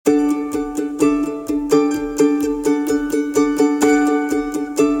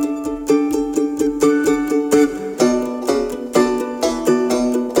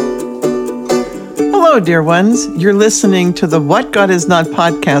dear ones. You're listening to the What God Is Not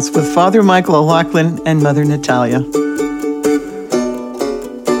podcast with Father Michael O'Loughlin and Mother Natalia.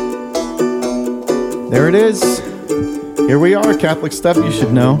 There it is. Here we are, Catholic stuff you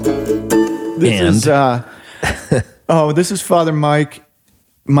should know. This is Father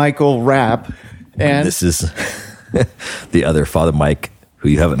Michael Rapp. And this is the other Father Mike, who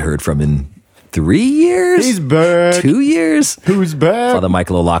you haven't heard from in 3 years? He's back. 2 years? Who's back? Father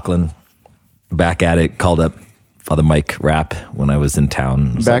Michael O'Loughlin, back at it, called up Father Mike Rapp when I was in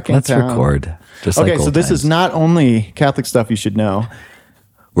town. Let's record. Just okay, like so this times. is not only Catholic stuff you should know.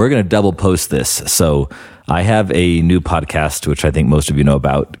 We're going to double post this. So I have a new podcast, which I think most of you know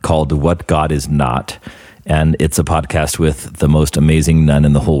about, called What God Is Not. And it's a podcast with the most amazing nun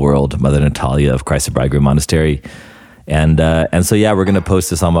in the whole world, Mother Natalia of Christ the Bridegroom Monastery. And so, yeah, we're going to post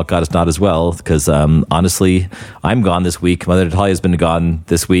this on What God Is Not as well, because honestly, I'm gone this week. Mother Natalia has been gone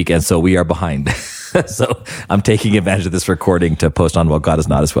this week, and so we are behind. So I'm taking advantage of this recording to post on What God Is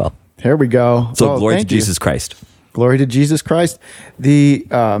Not as well. Here we go. So glory to Jesus Christ. Glory to Jesus Christ.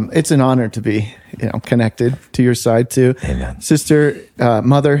 It's an honor to be connected to your side too. Amen. Sister,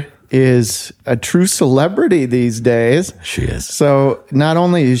 Mother is a true celebrity these days. She is. So not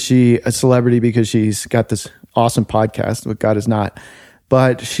only is she a celebrity because she's got this awesome podcast, What God Is Not,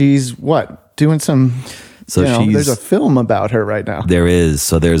 but she's doing some... So there's a film about her right now. There is.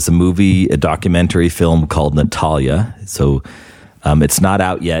 So there's a documentary film called Natalia. So it's not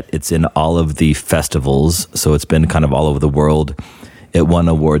out yet. It's in all of the festivals. So it's been kind of all over the world. It won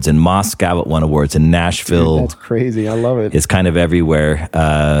awards in Moscow. It won awards in Nashville. Dude, that's crazy. I love it. It's kind of everywhere.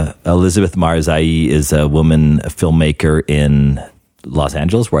 Elizabeth Marzai is a woman filmmaker in Los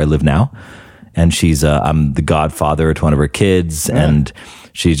Angeles, where I live now. And I'm the godfather to one of her kids. Yeah. And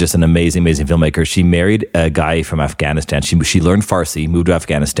she's just an amazing, amazing filmmaker. She married a guy from Afghanistan. She learned Farsi, moved to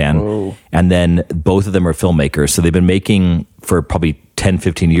Afghanistan. Whoa. And then both of them are filmmakers. So they've been making, for probably 10,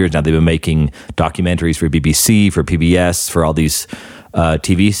 15 years now, they've been making documentaries for BBC, for PBS, for all these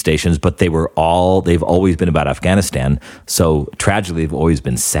TV stations, but they've always been about Afghanistan. So tragically, they've always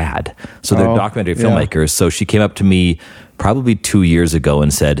been sad. So they're documentary filmmakers. So she came up to me probably 2 years ago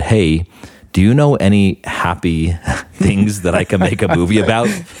and said, "Hey, do you know any happy things that I can make a movie about?"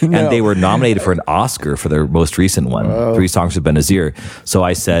 No. And they were nominated for an Oscar for their most recent one, 3 Songs of Benazir. So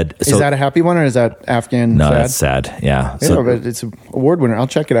I said... Is that a happy one or is that Afghan No, sad? That's sad, yeah. So, but it's an award winner. I'll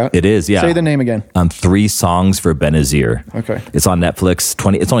check it out. It is, yeah. Say the name again. 3 Songs for Benazir. Okay. It's on Netflix.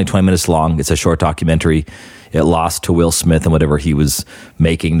 It's only 20 minutes long. It's a short documentary. It lost to Will Smith and whatever he was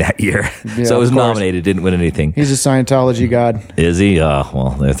making that year. Yeah, so it was nominated, didn't win anything. He's a Scientology god. Is he?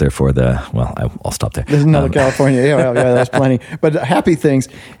 Well, therefore I'll stop there. There's another California. Yeah, that's plenty. But happy things.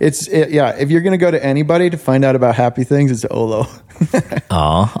 If you're going to go to anybody to find out about happy things, it's Olo.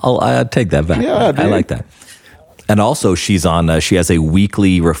 I'll take that back. Yeah, I like that. And also, she has a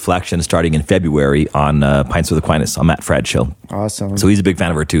weekly reflection starting in February on Pints with Aquinas on Matt Fred show. Awesome. So he's a big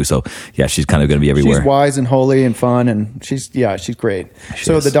fan of her too. So yeah, she's kind of going to be everywhere. She's wise and holy and fun, and she's great.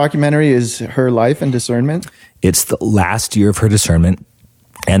 So the documentary is her life and discernment. It's the last year of her discernment,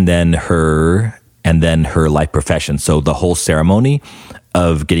 and then her life profession. So the whole ceremony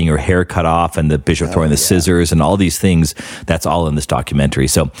of getting her hair cut off and the bishop throwing the scissors and all these things, that's all in this documentary.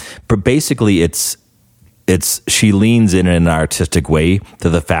 So basically she leans in an artistic way to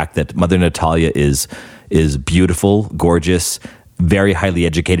the fact that Mother Natalia is beautiful, gorgeous, very highly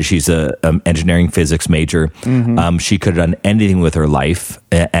educated. She's a engineering physics major. Mm-hmm. She could have done anything with her life,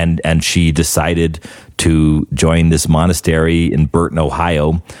 and she decided to join this monastery in Burton,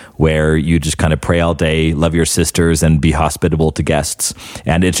 Ohio, where you just kind of pray all day, love your sisters, and be hospitable to guests.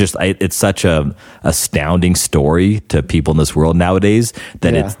 And it's such a astounding story to people in this world nowadays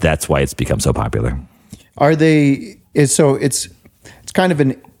that that's why it's become so popular. It's kind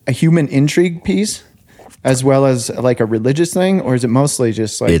of a human intrigue piece as well as like a religious thing, or is it mostly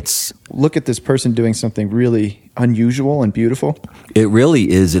just like look at this person doing something really unusual and beautiful? It really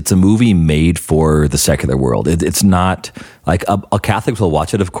is. It's a movie made for the secular world. It's not like a Catholics will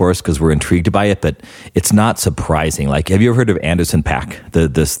watch it, of course, because we're intrigued by it, but it's not surprising. Like, have you ever heard of Anderson .Paak,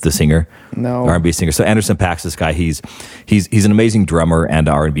 the singer? No. R&B singer. So Anderson .Paak's this guy. He's an amazing drummer and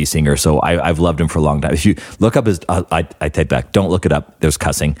R&B singer. So I've loved him for a long time. If you look up his, I take back. Don't look it up. There's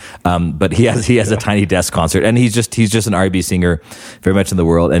cussing. But he has a Tiny Desk concert, and he's just an R&B singer, very much in the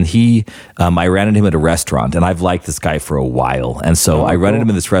world. And I ran into him at a restaurant, and I've liked this guy for a while. And so I ran into him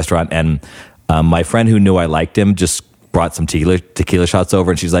in this restaurant, and my friend who knew I liked him just brought some tequila shots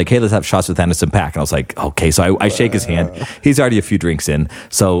over, and she's like, "Hey, let's have shots with Anderson .Paak." And I was like, "Okay." So I shake his hand. He's already a few drinks in,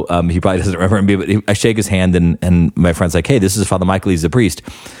 so he probably doesn't remember me. But I shake his hand, and my friend's like, "Hey, this is Father Michael. He's a priest."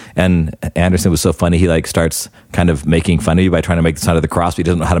 And Anderson was so funny. He like starts kind of making fun of you by trying to make the sign of the cross, but he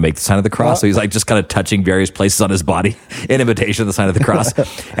doesn't know how to make the sign of the cross. So he's like just kind of touching various places on his body in imitation of the sign of the cross.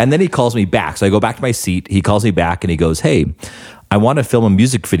 And then he calls me back. So I go back to my seat. He calls me back and he goes, "Hey, I want to film a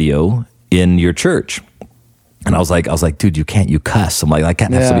music video in your church." And I was like, "Dude, you cuss." I'm like, "I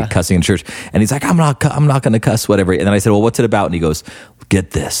can't have somebody cussing in church." And he's like, I'm not going to cuss, whatever. And then I said, "Well, what's it about?" And he goes,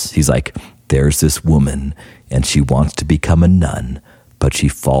 "Get this." He's like, "There's this woman and she wants to become a nun, but she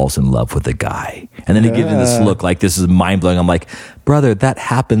falls in love with a guy." And then he gives me this look like this is mind blowing. I'm like, "Brother, that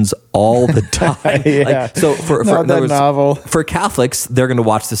happens all the time." Like, so for Catholics, they're going to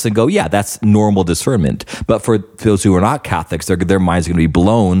watch this and go, "Yeah, that's normal discernment." But for those who are not Catholics, their minds are going to be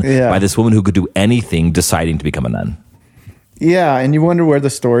blown by this woman who could do anything deciding to become a nun. Yeah, and you wonder where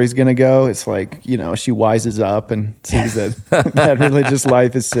the story's going to go. It's like, she wises up and sees that religious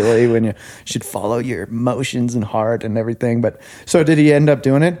life is silly when you should follow your emotions and heart and everything. But so did he end up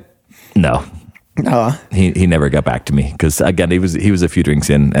doing it? No. He never got back to me because again he was a few drinks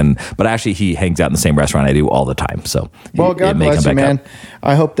in, but actually he hangs out in the same restaurant I do all the time. So well, God bless you, man.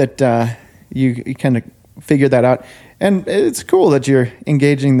 I hope that you kind of figure that out, and it's cool that you're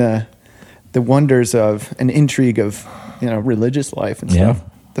engaging the wonders of an intrigue of religious life and stuff.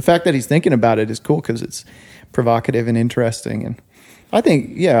 The fact that he's thinking about it is cool because it's provocative and interesting, and I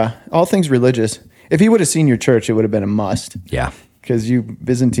think all things religious. If he would have seen your church, it would have been a must. Yeah. Because you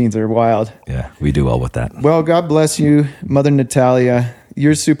Byzantines are wild. Yeah, we do well with that. Well, God bless you, Mother Natalia.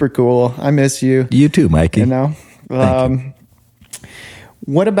 You're super cool. I miss you. You too, Mikey. Thank you.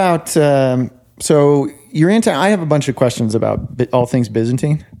 What about, so you're into, I have a bunch of questions about all things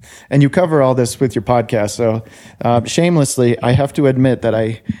Byzantine, and you cover all this with your podcast. So shamelessly, I have to admit that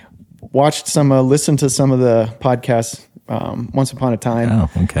I watched listened to some of the podcasts once upon a time. Oh,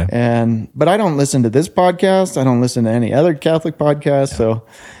 okay. But I don't listen to this podcast. I don't listen to any other Catholic podcast. So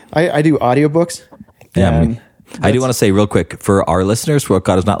I do audiobooks. Yeah. I do want to say real quick for our listeners, for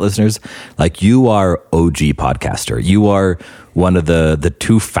God is not listeners, like you are OG podcaster. You are one of the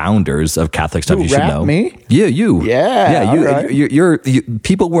two founders of Catholic Stuff You Should Know. Me? Yeah, you. Yeah. You.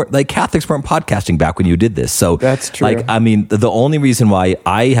 People weren't like Catholics weren't podcasting back when you did this. So that's true. Like, I mean, the only reason why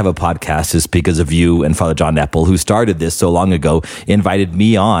I have a podcast is because of you and Father John Nepple, who started this so long ago, invited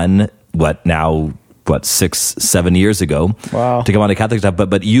me on 6-7 years ago to come on to Catholic Stuff,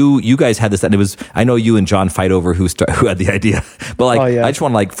 but you guys had this, and it was, I know you and John fight over who had the idea, but I just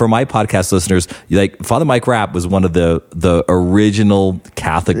want to for my podcast listeners, Father Mike Rapp was one of the original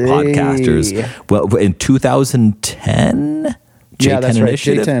Catholic podcasters. Well, in 2010. That's right.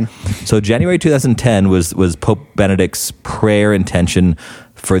 J10. So January 2010 was Pope Benedict's prayer intention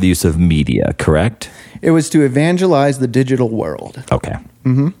for the use of media, correct? It was to evangelize the digital world. Okay.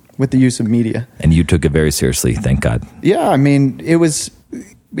 Mm-hmm. With the use of media. And you took it very seriously, thank God. Yeah, I mean, it was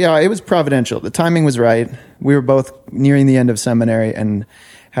providential. The timing was right. We were both nearing the end of seminary and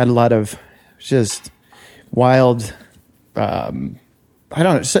had a lot of just wild, so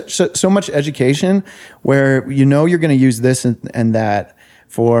much education where you're going to use this and that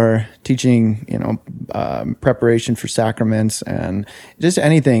for teaching, preparation for sacraments and just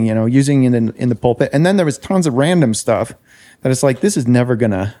anything, using it in the pulpit. And then there was tons of random stuff that it's like, this is never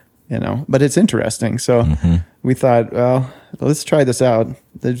going to, but it's interesting. So we thought, well, let's try this out.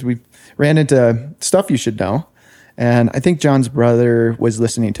 We ran into Stuff You Should Know. And I think John's brother was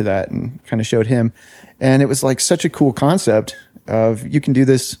listening to that and kind of showed him. And it was like such a cool concept of you can do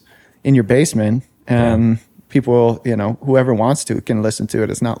this in your basement and people, whoever wants to can listen to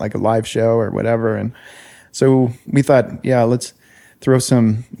it. It's not like a live show or whatever. And so we thought, let's throw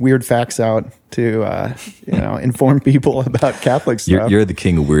some weird facts out to, inform people about Catholic stuff. You're the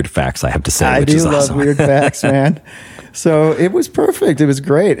king of weird facts, I have to say. I do love weird facts, man. So it was perfect. It was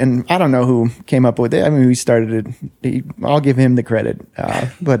great. And I don't know who came up with it. I mean, we started it. I'll give him the credit,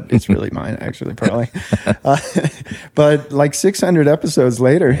 but it's really mine, actually, probably. But like 600 episodes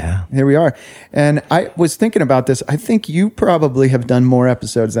later, here we are. And I was thinking about this. I think you probably have done more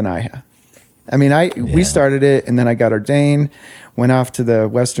episodes than I have. I mean, we started it, and then I got ordained, went off to the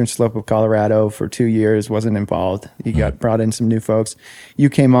western slope of Colorado for 2 years, wasn't involved. You got brought in some new folks. You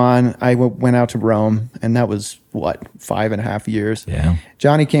came on. I went out to Rome, and that was, 5.5 years? Yeah.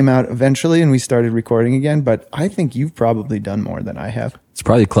 Johnny came out eventually, and we started recording again, but I think you've probably done more than I have. It's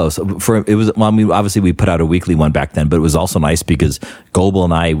probably close. Obviously we put out a weekly one back then, but it was also nice because Goebel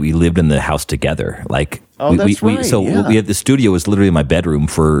and I, we lived in the house together. Like Oh, that's right. We had the studio was literally in my bedroom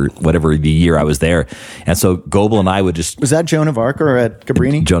for whatever the year I was there. And so Goebel and I would just... Was that Joan of Arc or at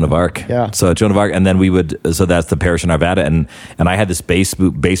Cabrini? Joan of Arc. Yeah. So Joan of Arc. And then so that's the parish in Arvada. And I had this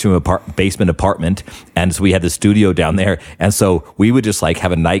basement apartment. And so we had the studio down there. And so we would just like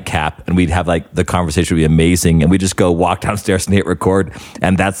have a nightcap and we'd have like the conversation would be amazing. And we'd just go walk downstairs and hit record.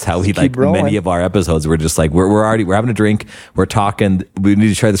 And that's how he like rolling. Many of our episodes were just like, we're having a drink. We're talking. We need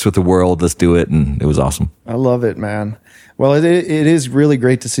to share this with the world. Let's do it. And it was awesome. I love it, man. Well, it is really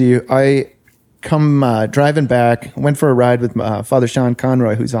great to see you. I come driving back, went for a ride with Father Sean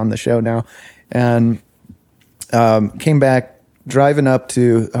Conroy, who's on the show now, and came back driving up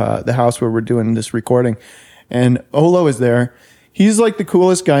to the house where we're doing this recording. And Olo is there. He's like the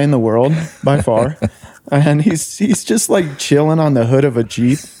coolest guy in the world by far. And he's just like chilling on the hood of a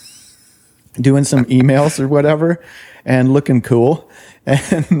Jeep, doing some emails or whatever, and looking cool.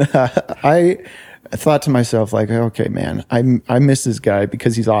 And I thought to myself, like, okay, man, I miss this guy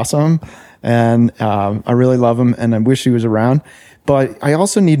because he's awesome, and I really love him, and I wish he was around. But I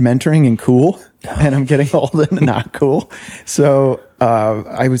also need mentoring and cool, and I'm getting old and not cool. So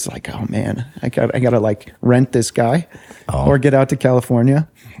I was like, oh man, I gotta like rent this guy or get out to California.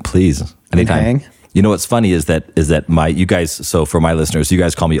 Please, anytime. Hang. You know what's funny is that you guys. So for my listeners, you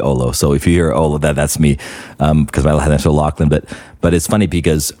guys call me Olo. So if you hear Olo, that's me, because my last name's Lachlan. But it's funny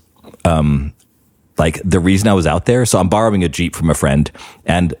because like the reason I was out there. So I'm borrowing a Jeep from a friend,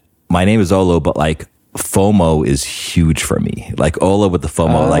 and my name is Olo, but like FOMO is huge for me. Like Olo with the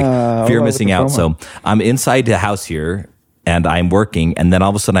FOMO, like fear of missing out. So I'm inside the house here. And I'm working, and then all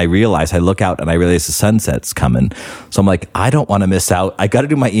of a sudden I look out and I realize the sunset's coming. So I'm like, I don't want to miss out. I got to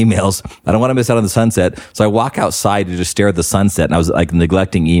do my emails. I don't want to miss out on the sunset. So I walk outside to just stare at the sunset, and I was like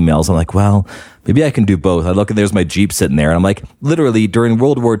neglecting emails. I'm like, well, maybe I can do both. I look and there's my Jeep sitting there, and I'm like, literally during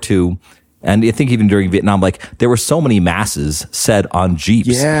World War II, and I think even during Vietnam, like there were so many masses said on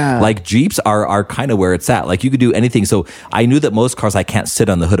Jeeps. Yeah. Like Jeeps are kind of where it's at. Like you could do anything. So I knew that most cars, I can't sit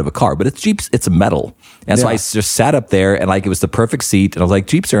on the hood of a car, but it's Jeeps, it's metal. And so I just sat up there, and like it was the perfect seat. And I was like,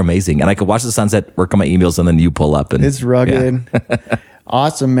 Jeeps are amazing. And I could watch the sunset, work on my emails, and then you pull up. And it's rugged. Yeah.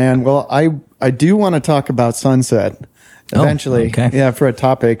 Awesome, man. Well, I do want to talk about sunset eventually. Okay. Yeah, for a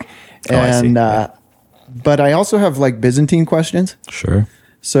topic. And but I also have like Byzantine questions. Sure.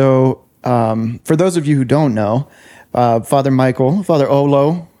 So for those of you who don't know, Father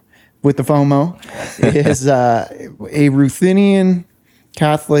Olo with the FOMO is a Ruthenian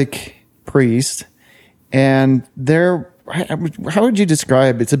Catholic priest, and how would you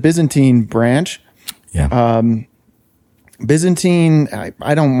describe? It's a Byzantine branch. Yeah. Byzantine.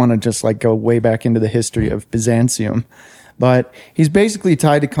 I don't want to just like go way back into the history of Byzantium, but he's basically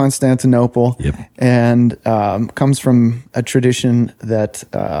tied to Constantinople. Yep. And comes from a tradition that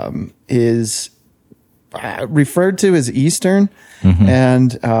is referred to as Eastern,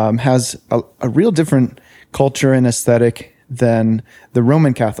 and has a real different culture and aesthetic than the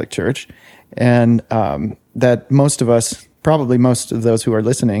Roman Catholic Church, and that most of those who are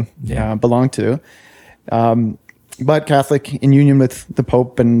listening belong to. But Catholic in union with the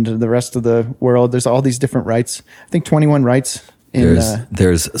Pope and the rest of the world, there's all these different rites. I think 21 rites.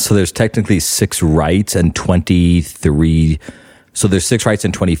 There's technically 6 rites and 23. So there's 6 rites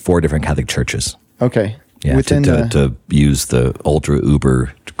and 24 different Catholic churches. Okay. Yeah, to use the ultra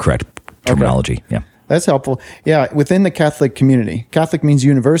uber correct terminology. Okay. Yeah. That's helpful. Yeah, within the Catholic community. Catholic means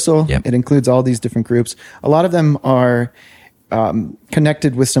universal. Yep. It includes all these different groups. A lot of them are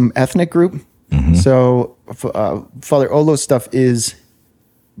connected with some ethnic group. Mm-hmm. So Father Olo's stuff is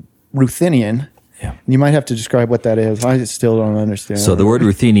Ruthenian. Yeah. You might have to describe what that is. I still don't understand. So the word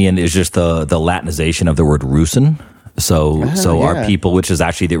Ruthenian is just the Latinization of the word Rusin. So our people, which is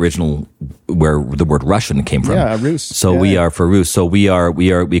actually the original where the word Russian came from. Yeah, Rus. So we are for Rus. So we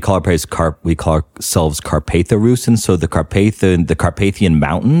call ourselves Carpatho Rusin. So the Carpathian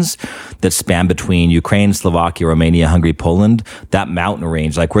mountains that span between Ukraine, Slovakia, Romania, Hungary, Poland, that mountain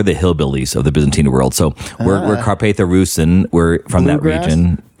range, like we're the hillbillies of the Byzantine world. So we're Carpatho Rusin. We're from bluegrass? That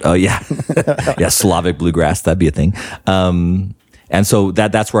region. Oh yeah. Yeah. Slavic bluegrass. That'd be a thing. And so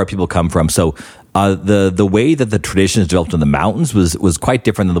that's where our people come from. So the way that the traditions developed in the mountains was quite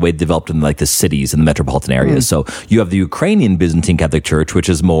different than the way it developed in like the cities and the metropolitan areas. So you have the Ukrainian Byzantine Catholic Church, which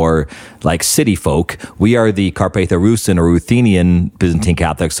is more like city folk. We are the Carpatho Rusin or Ruthenian Byzantine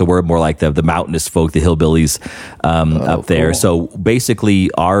Catholics, so we're more like the mountainous folk, the hillbillies up there. Cool. So basically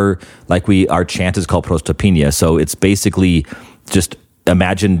our chant is called Prostopenia. So it's basically just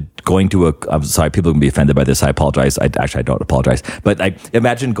imagine going to I'm sorry, people can be offended by this. I apologize. I don't apologize. But I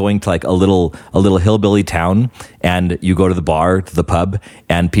imagine going to like a little hillbilly town, and you go to the bar, to the pub,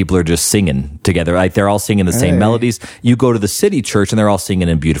 and people are just singing together. Like they're all singing the same melodies. You go to the city church and they're all singing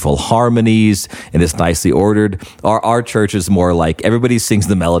in beautiful harmonies and it's nicely ordered. Our church is more like everybody sings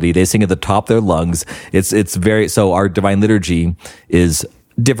the melody. They sing at the top of their lungs. It's very, so our divine liturgy is,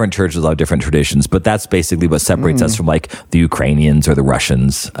 different churches have different traditions, but that's basically what separates us from like the Ukrainians or the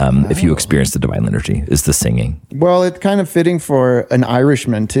Russians. If you experience the divine liturgy, is the singing. Well, it's kind of fitting for an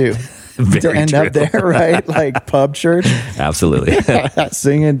Irishman too. To end up there, right? Like pub church. Absolutely.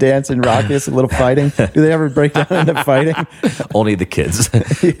 Singing, dancing, raucous, a little fighting. Do they ever break down into fighting? Only the kids.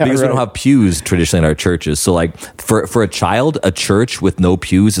 Because we don't have pews traditionally in our churches. So like for a child, a church with no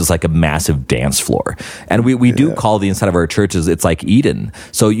pews is like a massive dance floor. And we do call the inside of our churches, it's like Eden.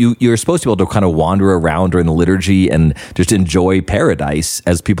 So you're supposed to be able to kind of wander around during the liturgy and just enjoy paradise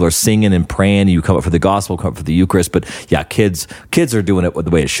as people are singing and praying. You come up for the gospel, come up for the Eucharist. But yeah, kids are doing it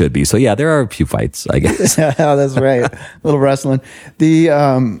the way it should be. So yeah, there are a few fights, I guess. Yeah, that's right. A little wrestling. The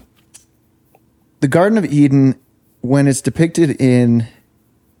Garden of Eden, when it's depicted in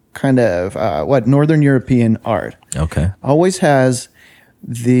kind of Northern European art, always has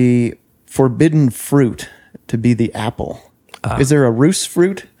the forbidden fruit to be the apple. Is there a rus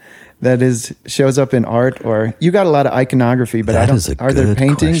fruit that shows up in art, or you got a lot of iconography, but are there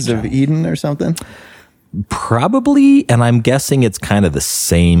paintings of Eden or something? Probably, and I'm guessing it's kind of the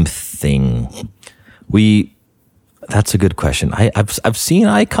same thing. That's a good question. I've seen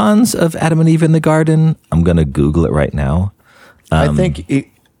icons of Adam and Eve in the garden. I'm going to Google it right now. I think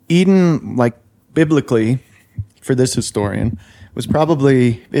Eden, like biblically, for this historian, was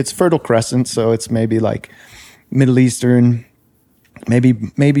probably, it's Fertile Crescent, so it's maybe like Middle Eastern,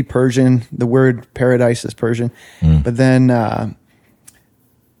 maybe Persian. The word paradise is Persian. But then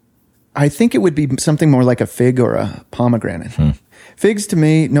I think it would be something more like a fig or a pomegranate. Figs, to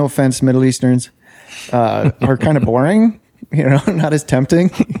me, no offense, Middle Easterns, are kind of boring, not as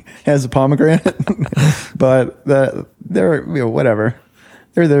tempting as a pomegranate. But they're whatever.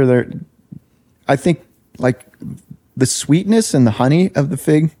 They're I think like the sweetness and the honey of the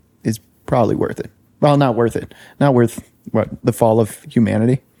fig is probably worth it. Well, not worth it. Not worth the fall of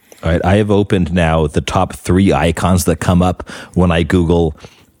humanity. All right, I have opened now the top 3 icons that come up when I Google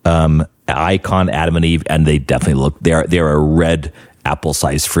icon Adam and Eve, and they definitely look, they're a red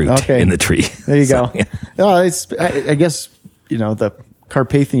apple-sized fruit in the tree. There you go. Yeah. I guess the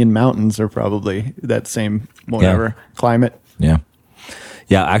Carpathian Mountains are probably that same climate. Yeah,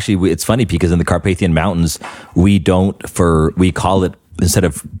 actually, it's funny because in the Carpathian Mountains, we call it, instead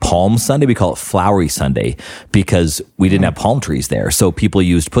of Palm Sunday, we call it Flowery Sunday because we didn't have palm trees there. So people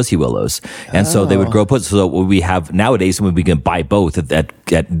used pussy willows. And so they would grow pussy. So what we have nowadays, when we can buy both at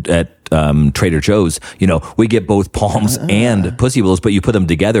Trader Joe's, we get both palms and pussy willows, but you put them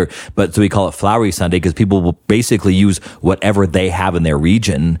together. But so we call it Flowery Sunday because people will basically use whatever they have in their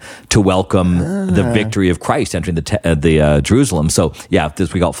region to welcome the victory of Christ entering the Jerusalem. So yeah,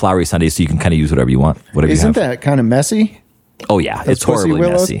 we call it Flowery Sunday, so you can kind of use whatever you want. Isn't that kind of messy? Oh yeah, it's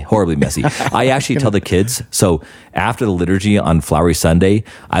horribly messy. I actually tell the kids, so after the liturgy on Flowery Sunday,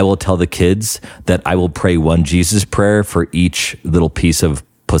 I will tell the kids that I will pray one Jesus prayer for each little piece of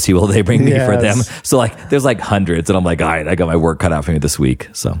pussy willow they bring me for them. So like, there's like hundreds, and I'm like, all right, I got my work cut out for me this week.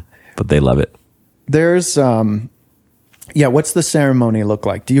 So, but they love it. There's, what's the ceremony look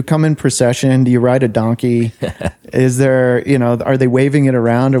like? Do you come in procession? Do you ride a donkey? Is there, are they waving it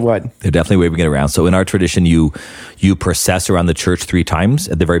around or what? They're definitely waving it around. So in our tradition, you process around the church 3 times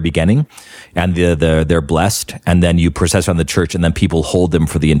at the very beginning, and they're blessed, and then you process around the church, and then people hold them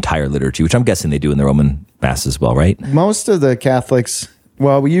for the entire liturgy, which I'm guessing they do in the Roman Mass as well, right? Most of the Catholics,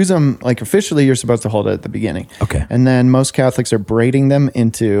 we use them, like officially you're supposed to hold it at the beginning. Okay. And then most Catholics are braiding them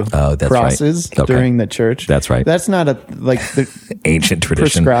into crosses during the church. That's right. That's not the ancient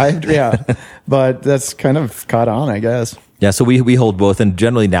tradition. Prescribed, yeah. But that's kind of caught on, I guess. Yeah, so we hold both, and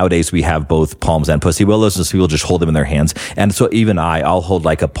generally nowadays we have both palms and pussy willows, and so people just hold them in their hands. And so even I'll hold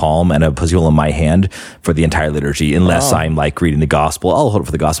like a palm and a pussy willow in my hand for the entire liturgy, unless I'm like reading the gospel. I'll hold it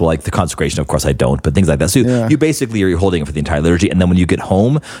for the gospel, like the consecration, of course I don't, but things like that. So you basically you're holding it for the entire liturgy, and then when you get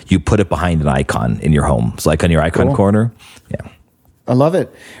home, you put it behind an icon in your home. So like on your icon corner. Yeah. I love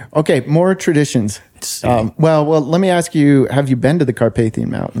it. Okay, more traditions. Well, let me ask you, have you been to the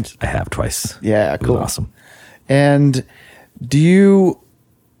Carpathian Mountains? I have twice. Yeah, cool. Awesome. And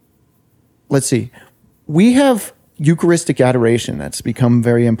let's see, we have Eucharistic adoration that's become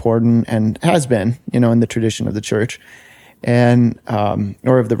very important and has been, in the tradition of the church and,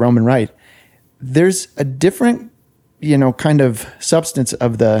 or of the Roman Rite. There's a different kind of substance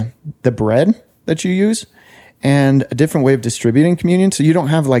of the bread that you use, and a different way of distributing communion. So you don't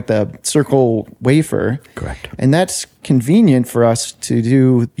have like the circle wafer. Correct. And that's convenient for us to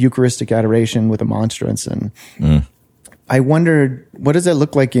do Eucharistic adoration with a monstrance. And I wondered, what does that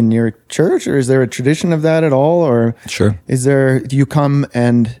look like in your church? Or is there a tradition of that at all? Or Sure. do you come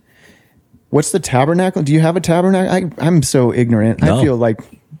and what's the tabernacle? Do you have a tabernacle? I'm so ignorant. No. I feel like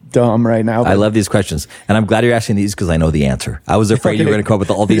dumb right now. I love these questions, and I'm glad you're asking these because I know the answer. I was afraid you were going to come up with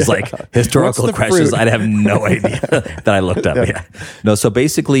all these historical What's the questions. fruit? I'd have no idea that I looked up. Yeah. No. So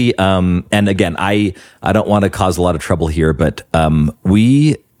basically, and again, I don't want to cause a lot of trouble here, but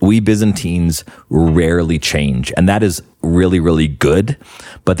we Byzantines rarely change, and that is really, really good.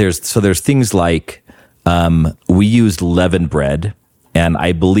 But there's things like we used leavened bread, and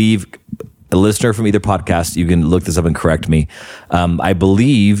I believe. A listener from either podcast, you can look this up and correct me. I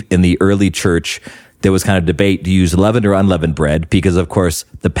believe in the early church, there was kind of debate to use leavened or unleavened bread because, of course,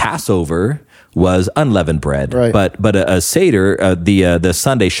 the Passover was unleavened bread. Right. But a Seder, the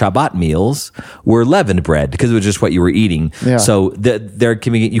Sunday Shabbat meals were leavened bread because it was just what you were eating. Yeah. So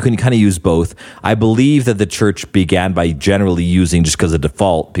you can kind of use both. I believe that the church began by generally using, just because of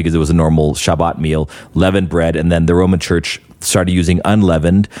default, because it was a normal Shabbat meal, leavened bread, and then the Roman church started using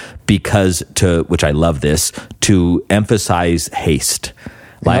unleavened which I love this, to emphasize haste.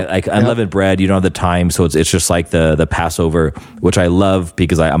 Like unleavened bread, you don't have the time, so it's just like the Passover, which I love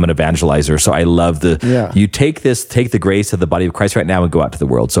because I'm an evangelizer. So I love you take the grace of the body of Christ right now and go out to the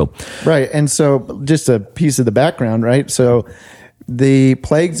world. So right, and so just a piece of the background, right? So the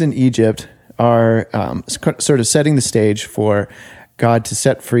plagues in Egypt are sort of setting the stage for God to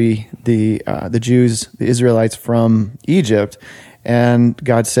set free the Jews, the Israelites from Egypt, and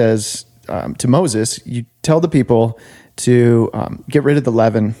God says to Moses, "You tell the people to get rid of the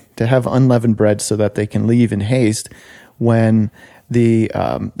leaven, to have unleavened bread, so that they can leave in haste when the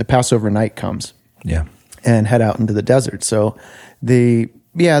Passover night comes." Yeah, and head out into the desert. So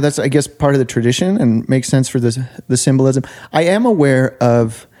that's I guess part of the tradition and makes sense for the symbolism. I am aware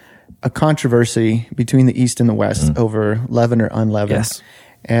of a controversy between the East and the West over leaven or unleavened. Yes.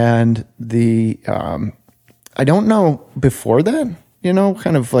 And I don't know before that,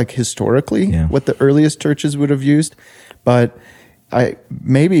 kind of like historically what the earliest churches would have used, but I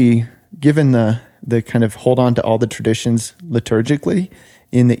maybe given the kind of hold on to all the traditions liturgically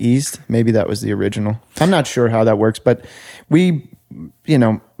in the East, maybe that was the original. I'm not sure how that works, but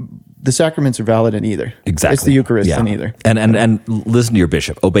the sacraments are valid in either. Exactly. It's the Eucharist in either. And listen to your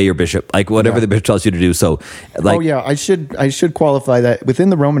bishop. Obey your bishop. Like whatever the bishop tells you to do. So I should qualify that within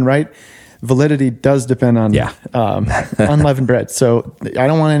the Roman Rite, validity does depend on unleavened bread. So I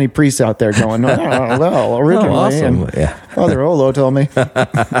don't want any priests out there going, well, originally. Awesome. Father Olo told me.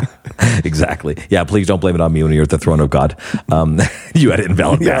 Exactly. Yeah, please don't blame it on me when you're at the throne of God. You had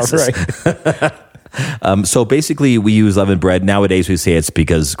invalid masses. Right. So basically, we use leavened bread. Nowadays, we say it's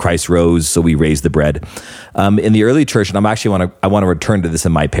because Christ rose, so we raise the bread. In the early church, and I want to return to this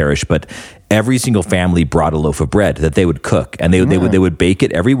in my parish, but every single family brought a loaf of bread that they would cook, and they would bake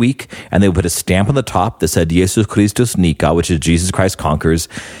it every week, and they would put a stamp on the top that said Jesus Christus Nika, which is Jesus Christ conquers.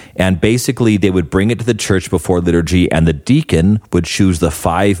 And basically, they would bring it to the church before liturgy, and the deacon would choose the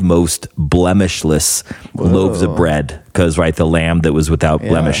 5 most blemishless loaves of bread, because the lamb that was without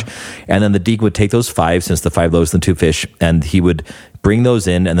blemish. And then the deacon would take those 5, since the 5 loaves and the 2 fish, and he would bring those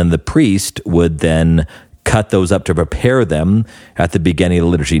in, and then the priest would then cut those up to prepare them at the beginning of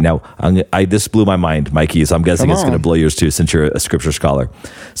the liturgy. Now, this blew my mind, Mikey, so I'm guessing it's going to blow yours too, since you're a scripture scholar.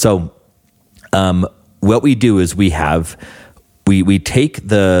 So what we do is we take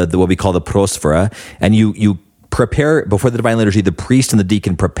the what we call the prosphora, and you prepare before the divine liturgy. The priest and the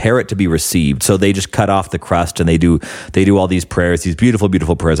deacon prepare it to be received. So they just cut off the crust, and they do all these prayers, these beautiful,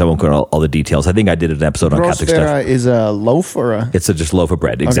 beautiful prayers. I won't go into all the details. I think I did an episode on Catholic stuff. Prosphora is a loaf or a? It's just loaf of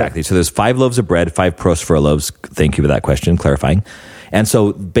bread, exactly. Okay. So there's 5 loaves of bread, 5 prosphora loaves. Thank you for that question, clarifying. And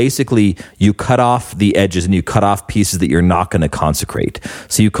so basically, you cut off the edges and you cut off pieces that you're not going to consecrate.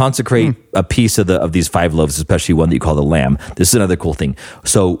 So you consecrate a piece of these 5 loaves, especially one that you call the lamb. This is another cool thing.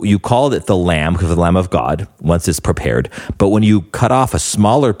 So you call it the lamb because of the Lamb of God once it's prepared. But when you cut off a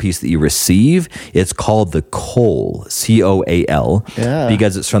smaller piece that you receive, it's called the coal, coal,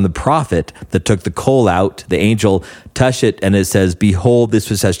 because it's from the prophet that took the coal out. The angel touched it, and it says, "Behold, this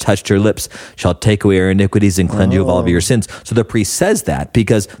which has touched your lips shall take away your iniquities and cleanse you of all of your sins." So the priest says that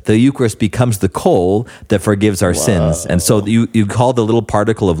because the Eucharist becomes the coal that forgives our sins. And so you call the little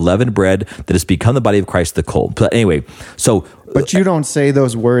particle of leavened bread that has become the body of Christ the coal. But anyway, so... But you don't say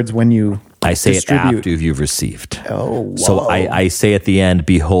those words when you I say distribute. it after you've received. Oh, wow. So I say at the end,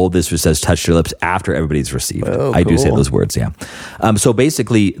 behold, this says, touch your lips after everybody's received. Oh, I do say cool. those words, yeah. So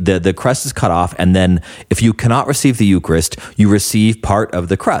basically, the crust is cut off, and then if you cannot receive the Eucharist, you receive part of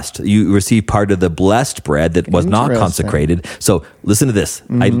the crust. You receive part of the blessed bread that was not consecrated. So listen to this.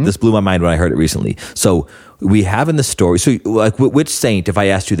 This blew my mind when I heard it recently. So we have in the story, so like which saint, if I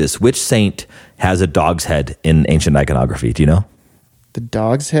asked you this, which saint has a dog's head in ancient iconography? Do you know? The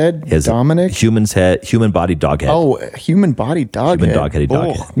dog's head? His Dominic? human body dog head. Oh, human body dog head. Human dog headed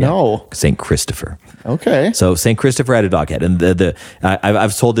dog head. Yeah. No. Saint Christopher. Okay. So Saint Christopher had a dog head, and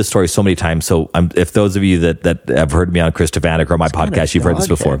I've told this story so many times. So if those of you that have heard me on Christopanic or my podcast, you've heard this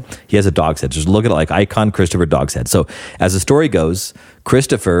before. Head. He has a dog's head. Just look at it like icon Christopher dog's head. So as the story goes,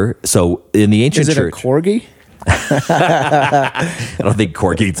 Christopher. So in the ancient Is it church, a corgi? I don't think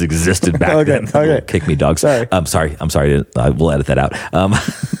corgis existed back then. Okay. Kick me, dogs. Sorry. I'm sorry. We'll edit that out.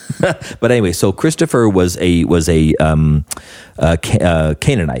 But anyway, so Christopher was a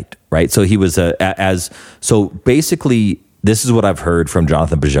Canaanite, right? So he was so basically. This is what I've heard from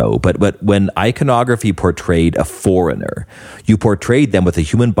Jonathan Peugeot, but when iconography portrayed a foreigner, you portrayed them with a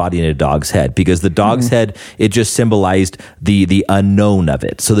human body and a dog's head, because the dog's head, it just symbolized the unknown of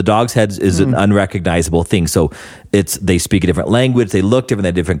it. So the dog's head is an unrecognizable thing. So they speak a different language, they look different, they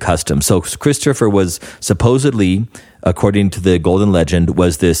have different customs. So Christopher was supposedly, according to the golden legend,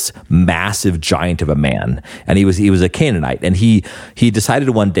 was this massive giant of a man, and he was a Canaanite, and he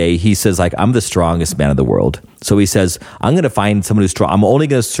decided one day, he says, like, I'm the strongest man in the world. So he says, I'm going to find someone who's strong. I'm only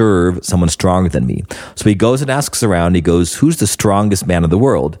going to serve someone stronger than me. So he goes and asks around. He goes, who's the strongest man in the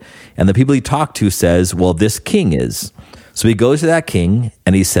world? And the people he talked to says, well, this king is. So he goes to that king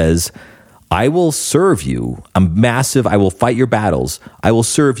and he says, I will serve you. I'm massive. I will fight your battles. I will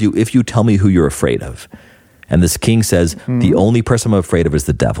serve you if you tell me who you're afraid of. And this king says, the only person I'm afraid of is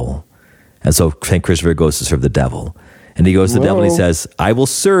the devil. And so St. Christopher goes to serve the devil. And he goes to the devil and he says, I will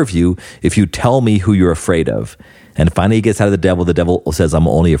serve you if you tell me who you're afraid of. And finally he gets out of the devil. The devil says, I'm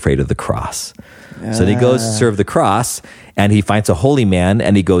only afraid of the cross. So then he goes to serve the cross, and he finds a holy man,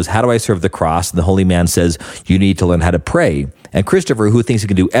 and he goes, how do I serve the cross? And the holy man says, you need to learn how to pray. And Christopher, who thinks he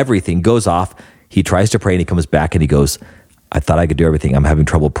can do everything, goes off. He tries to pray, and he comes back, and he goes, I thought I could do everything. I'm having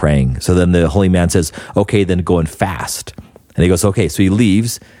trouble praying. So then the holy man says, okay, then go and fast. And he goes, okay. So he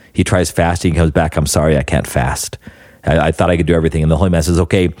leaves. He tries fasting. He comes back. I'm sorry, I can't fast. I thought I could do everything. And the holy man says,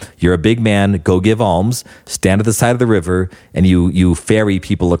 okay, you're a big man. Go give alms. Stand at the side of the river, and you ferry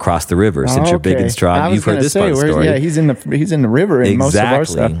people across the river. Since you're big and strong. You've heard this part of the story. Yeah, he's in the river in most of our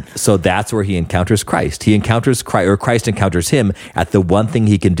stuff. So that's where he encounters Christ. He encounters Christ, or Christ encounters him at the one thing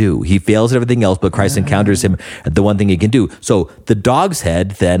he can do. He fails at everything else, but Christ encounters him at the one thing he can do. So the dog's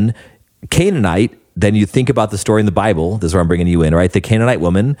head, then Canaanite, then you think about the story in the Bible. This is where I'm bringing you in, right? The Canaanite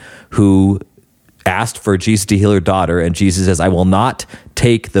woman who asked for Jesus to heal her daughter, and Jesus says, I will not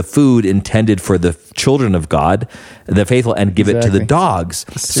take the food intended for the children of God, the faithful, and give it to the dogs.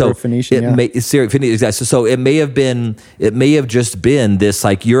 Syrophoenician, So it may have just been this,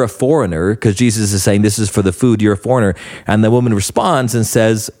 like, you're a foreigner, because Jesus is saying this is for the food, you're a foreigner. And the woman responds and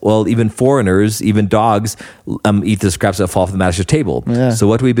says, well, even foreigners, even dogs, eat the scraps that fall from the master's table. Yeah. So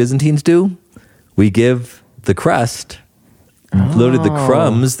what do we Byzantines do? We give the crust, loaded the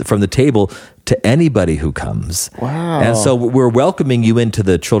crumbs from the table, to anybody who comes. Wow. And so we're welcoming you into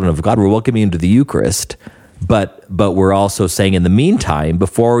the children of God. We're welcoming you into the Eucharist, but we're also saying, in the meantime,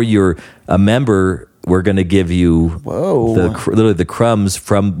 before you're a member, we're going to give you literally the crumbs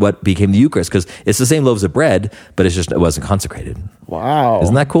from what became the Eucharist, because it's the same loaves of bread, but it wasn't consecrated. Wow.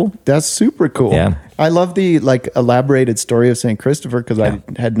 Isn't that cool? That's super cool. Yeah. I love the elaborated story of St. Christopher, because I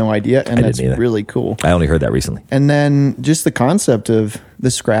had no idea, and that's really cool. I only heard that recently. And then just the concept of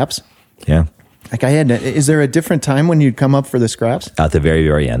the scraps. Yeah. Like is there a different time when you'd come up for the scraps? At the very,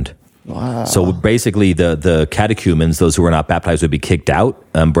 very end. Wow. So basically the catechumens, those who were not baptized, would be kicked out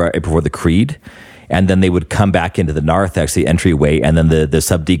before the creed. And then they would come back into the narthex, the entryway, and then the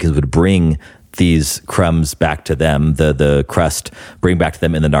subdeacons would bring these crumbs back to them, the crust, bring back to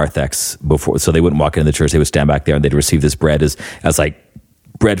them in the narthex before, so they wouldn't walk into the church. They would stand back there, and they'd receive this bread as like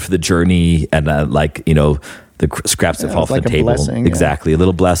bread for the journey, and the scraps that fall from like the table. Blessing, exactly, a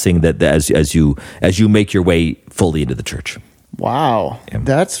little blessing that as you make your way fully into the church. Wow,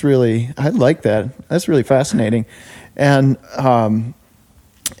 Yeah. I like that. That's really fascinating. And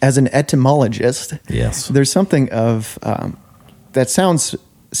as an etymologist, Yes, there's something of that sounds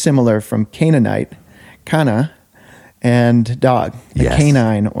similar from Canaanite, kana, and dog, Yes.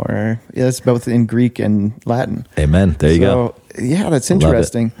 canine, or it's both in Greek and Latin. Amen. There you go. Yeah, that's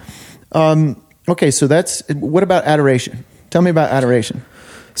interesting. Okay, so what about adoration? Tell me about adoration.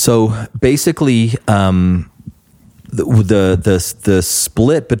 So basically, the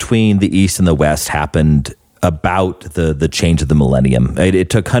split between the East and the West happened about the change of the millennium. It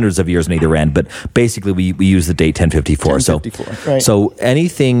took hundreds of years on either end, but basically we use the date 1054. Right. So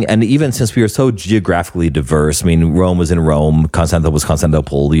anything, and even since we were so geographically diverse, I mean, Rome was in Rome, Constantinople was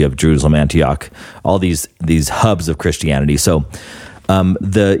Constantinople, you have Jerusalem, Antioch, all these hubs of Christianity. So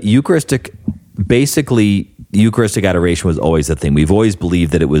the Eucharistic adoration was always a thing. We've always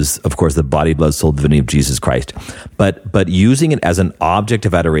believed that it was, of course, the body, blood, soul, divinity of Jesus Christ. But using it as an object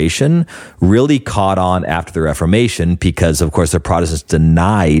of adoration really caught on after the Reformation because, of course, the Protestants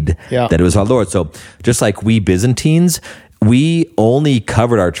denied that it was our Lord. So just like we Byzantines, we only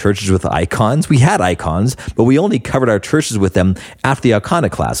covered our churches with icons. We had icons, but we only covered our churches with them after the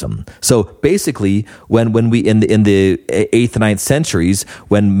iconoclasm. So basically, when we in the 8th and 9th centuries,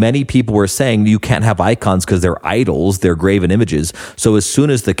 when many people were saying you can't have icons because they're idols, they're graven images. So as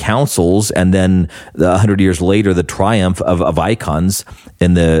soon as the councils and then 100 years later, the triumph of icons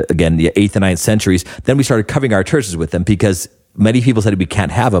in the 8th and 9th centuries, then we started covering our churches with them because many people said we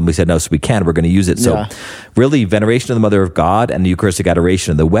can't have them. We said, no, so we can. We're going to use it. So really, veneration of the Mother of God and the Eucharistic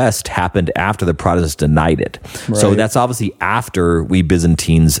adoration in the West happened after the Protestants denied it. Right. So that's obviously after we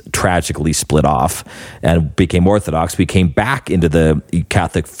Byzantines tragically split off and became Orthodox. We came back into the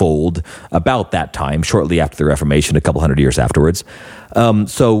Catholic fold about that time, shortly after the Reformation, a couple hundred years afterwards.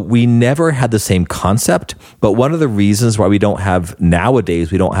 So we never had the same concept, but one of the reasons why we don't have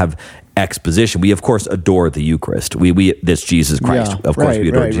exposition. We, of course, adore the Eucharist. This Jesus Christ. Of course, we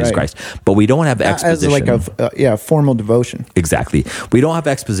adore Jesus Christ. But we don't have exposition. As like a formal devotion. Exactly. We don't have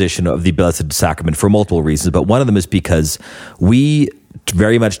exposition of the Blessed Sacrament for multiple reasons, but one of them is because we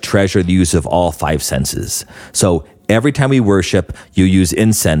very much treasure the use of all five senses. So every time we worship, you use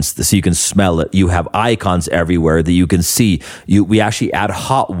incense so you can smell it. You have icons everywhere that you can see. We actually add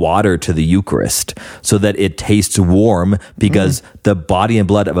hot water to the Eucharist so that it tastes warm because the body and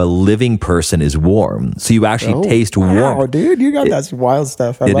blood of a living person is warm. So you actually taste warm. Wow, dude, you got that wild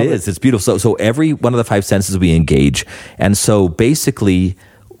stuff. I love it. It's beautiful. So every one of the five senses we engage. And so basically,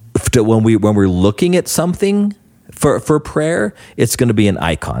 when we're looking at something, For prayer, it's going to be an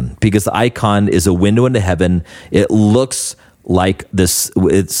icon because the icon is a window into heaven. It looks like this,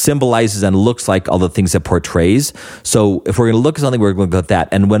 it symbolizes and looks like all the things it portrays. So if we're going to look at something, we're going to look at that.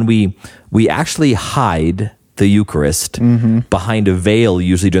 And when we actually hide the Eucharist behind a veil,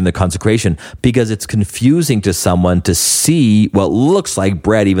 usually during the consecration, because it's confusing to someone to see what looks like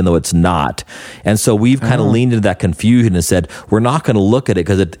bread, even though it's not. And so we've kind of leaned into that confusion and said, we're not going to look at it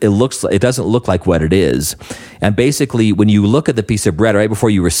because it doesn't look like what it is. And basically, when you look at the piece of bread right before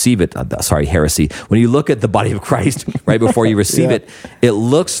you receive it, heresy, when you look at the body of Christ right before you receive it, it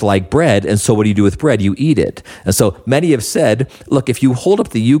looks like bread. And so what do you do with bread? You eat it. And so many have said, look, if you hold up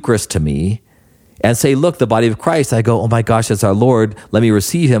the Eucharist to me, and say, look, the body of Christ, I go, oh my gosh, that's our Lord. Let me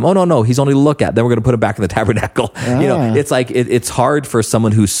receive him. Oh, no, he's only to look at. Then we're going to put him back in the tabernacle. It's like, it's hard for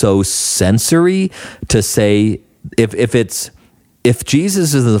someone who's so sensory to say, if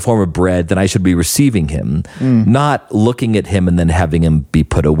Jesus is in the form of bread, then I should be receiving him, not looking at him and then having him be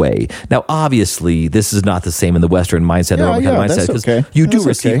put away. Now, obviously, this is not the same in the Western mindset, the Roman Catholic mindset, because you do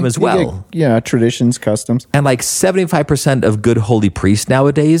receive him as well. Traditions, customs. And like 75% of good holy priests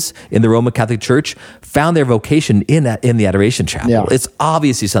nowadays in the Roman Catholic Church found their vocation in the Adoration Chapel. Yeah. It's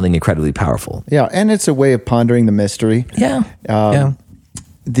obviously something incredibly powerful. Yeah, and it's a way of pondering the mystery.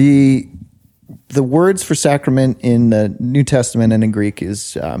 The words for sacrament in the New Testament and in Greek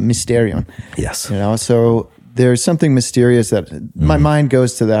is mysterion. Yes. So there's something mysterious that my mind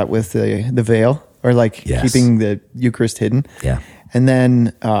goes to that with the veil or keeping the Eucharist hidden. Yeah. And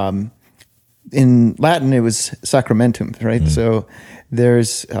then in Latin, it was sacramentum, right? So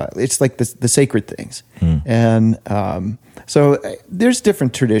there's, it's like the sacred things. And so there's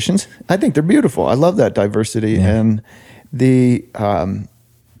different traditions. I think they're beautiful. I love that diversity. And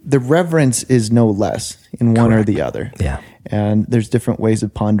the reverence is no less in one or the other. Yeah. And there's different ways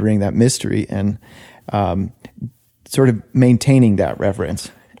of pondering that mystery and sort of maintaining that reverence.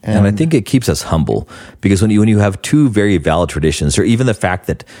 And I think it keeps us humble because when you have two very valid traditions, or even the fact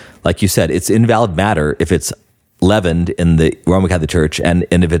that, like you said, it's invalid matter if it's leavened in the Roman Catholic Church and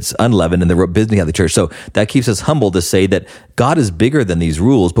if it's unleavened in the Byzantine Catholic Church. So that keeps us humble to say that God is bigger than these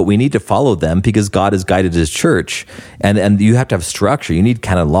rules, but we need to follow them because God has guided his church. And you have to have structure. You need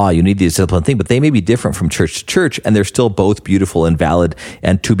canon law. You need the discipline thing, but they may be different from church to church, and they're still both beautiful and valid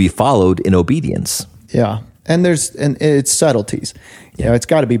and to be followed in obedience. Yeah. And it's subtleties. It's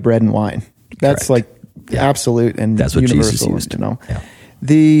got to be bread and wine. That's absolute and that's what universal. Jesus used.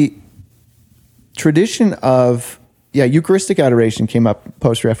 The tradition of Eucharistic adoration came up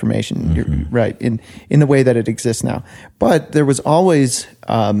post-Reformation. You're right, in the way that it exists now. But there was always,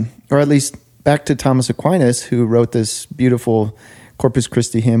 or at least back to Thomas Aquinas, who wrote this beautiful Corpus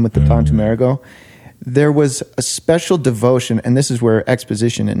Christi hymn with the Tantum Ergo, there was a special devotion, and this is where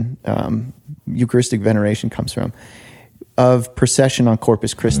exposition and Eucharistic veneration comes from, of procession on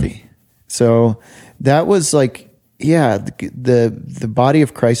Corpus Christi. So that was like, the body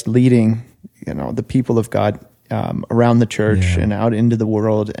of Christ leading, the people of God around the church and out into the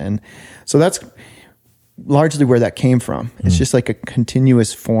world. And so that's largely where that came from. It's just like a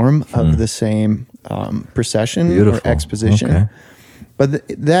continuous form of the same procession or exposition. Okay. But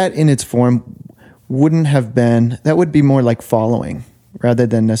that in its form wouldn't have been, that would be more like following rather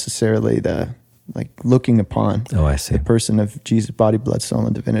than necessarily like looking upon the person of Jesus, body, blood, soul,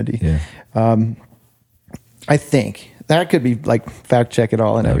 and divinity. Yeah. I think that could be like fact check it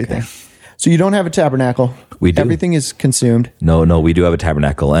all and everything. So you don't have a tabernacle. We do. Everything is consumed. No, we do have a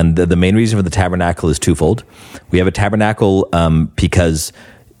tabernacle. And the main reason for the tabernacle is twofold. We have a tabernacle because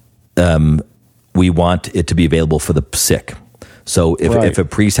we want it to be available for the sick. So if a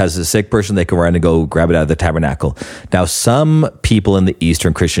priest has a sick person, they can run and go grab it out of the tabernacle. Now, some people in the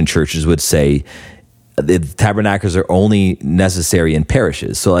Eastern Christian churches would say the tabernacles are only necessary in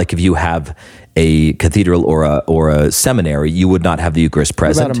parishes. So like if you have a cathedral or a seminary, you would not have the Eucharist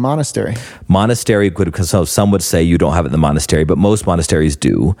present. What about a monastery? Monastery, so some would say you don't have it in the monastery, but most monasteries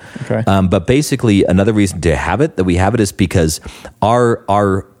do. Okay. But basically, another reason to have it, that we have it, is because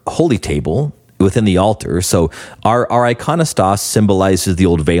our holy table within the altar. So our iconostas symbolizes the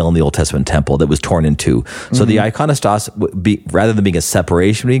old veil in the Old Testament temple that was torn in two. So the iconostas, rather than being a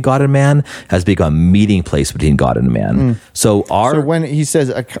separation between God and man, has become a meeting place between God and man. So when he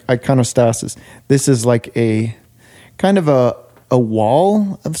says iconostasis, this is like a kind of a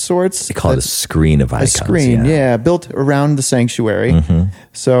wall of sorts. They call it a screen of icons. A screen, built around the sanctuary.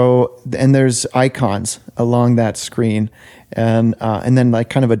 So, and there's icons along that screen. And then like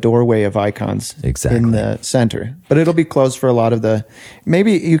kind of a doorway of icons in the center. But it'll be closed for a lot of the,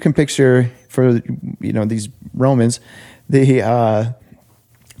 maybe you can picture for, these Romans,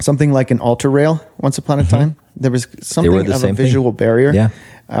 something like an altar rail once upon a time. There was something of a visual barrier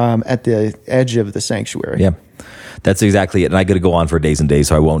at the edge of the sanctuary. Yeah. That's exactly it. And I got to go on for days and days,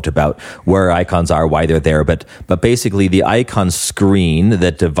 so I won't, about where icons are, why they're there. But basically, the icon screen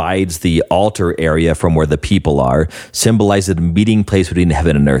that divides the altar area from where the people are symbolizes a meeting place between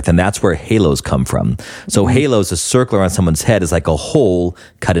heaven and earth. And that's where halos come from. So halos, a circle around someone's head, is like a hole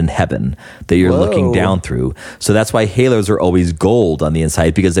cut in heaven that you're looking down through. So that's why halos are always gold on the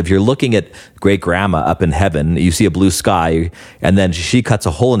inside, because if you're looking at great grandma up in heaven, you see a blue sky, and then she cuts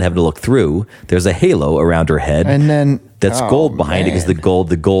a hole in heaven to look through. There's a halo around her head. And then that's gold behind it, because the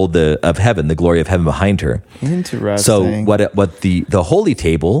gold of heaven, the glory of heaven behind her. Interesting. So what the holy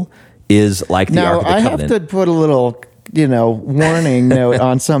table is like the Ark of the Covenant. Now I have to put a little warning note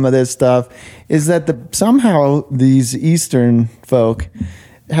on some of this stuff, is that somehow these Eastern folk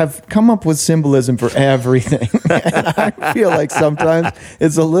have come up with symbolism for everything. And I feel like sometimes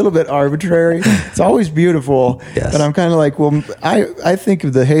it's a little bit arbitrary. It's always beautiful, but I'm kind of like, well, I think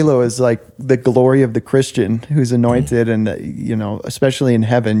of the halo as like the glory of the Christian who's anointed, and especially in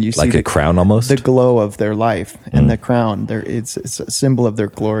heaven, you see like a crown almost, the glow of their life, and the crown. It's a symbol of their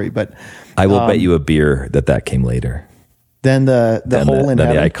glory. But I will bet you a beer that came later. Then the hole in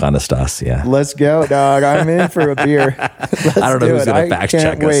heaven. The iconostas, yeah. Let's go, dog. I'm in for a beer. I don't know who's going to fact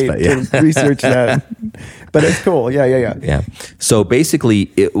check us. But to research that. But it's cool. Yeah. So basically,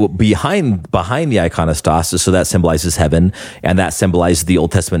 behind the iconostas, so that symbolizes heaven, and that symbolizes the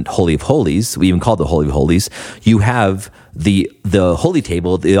Old Testament Holy of Holies. We even call it the Holy of Holies. You have the holy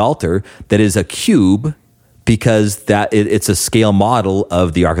table, the altar, that is a cube, because it's a scale model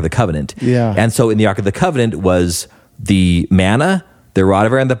of the Ark of the Covenant. Yeah. And so in the Ark of the Covenant was the manna, the rod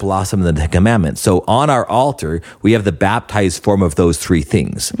of Aaron that blossomed, and the Ten Commandments. So on our altar, we have the baptized form of those three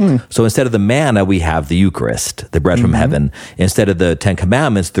things. So instead of the manna, we have the Eucharist, the bread from heaven. Instead of the Ten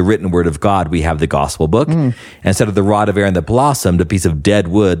Commandments, the written word of God, we have the gospel book. Instead of the rod of Aaron that blossomed, a piece of dead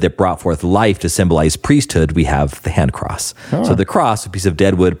wood that brought forth life to symbolize priesthood, we have the hand cross. So the cross, a piece of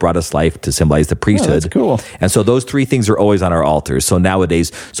dead wood, brought us life to symbolize the priesthood. That's cool. And so those three things are always on our altars. So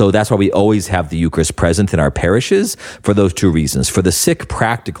nowadays, that's why we always have the Eucharist present in our parishes, for those two reasons. For the sick,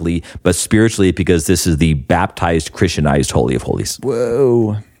 practically, but spiritually, because this is the baptized, Christianized Holy of Holies.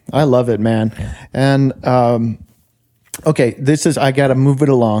 Whoa. I love it, man. Yeah. And, okay, I got to move it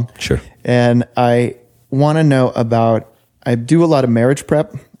along. Sure. And I want to know I do a lot of marriage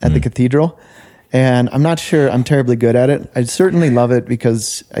prep at the cathedral. And I'm not sure I'm terribly good at it. I certainly love it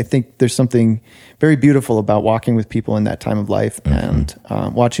because I think there's something very beautiful about walking with people in that time of life and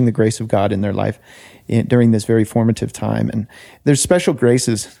watching the grace of God in their life during this very formative time. And there's special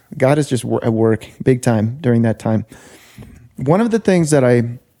graces. God is just at work big time during that time. One of the things that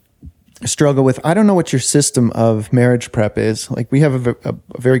I struggle with, I don't know what your system of marriage prep is. Like, we have a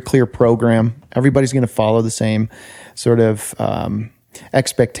very clear program. Everybody's going to follow the same sort of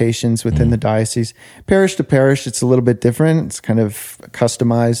expectations within the diocese. Parish to parish, it's a little bit different. It's kind of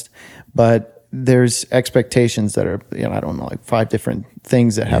customized, but there's expectations that are, I don't know, like 5 different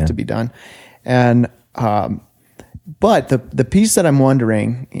things that have to be done. And but the piece that I'm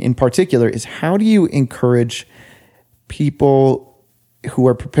wondering in particular is, how do you encourage people who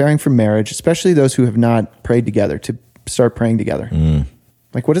are preparing for marriage, especially those who have not prayed together, to start praying together?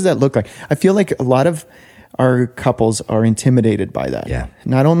 Like, what does that look like? I feel like a lot of our couples are intimidated by that. Yeah.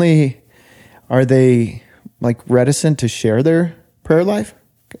 Not only are they like reticent to share their prayer life,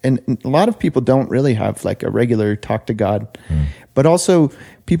 and a lot of people don't really have like a regular talk to God, but also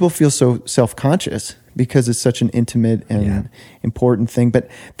people feel so self-conscious because it's such an intimate and important thing. But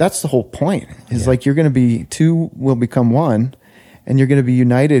that's the whole point, is like, you're going to be, 2 will become 1, and you're going to be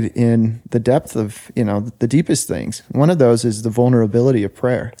united in the depth of, the deepest things. One of those is the vulnerability of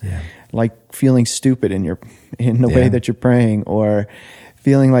prayer. Yeah. Like feeling stupid in the way that you're praying, or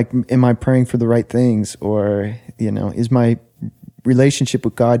feeling like, am I praying for the right things? Or, is my relationship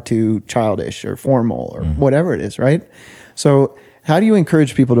with God too childish or formal or whatever it is, right? So how do you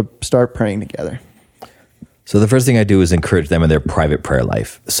encourage people to start praying together? So the first thing I do is encourage them in their private prayer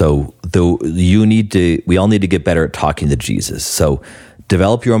life. So we all need to get better at talking to Jesus. So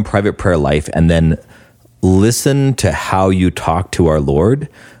develop your own private prayer life, and then listen to how you talk to our Lord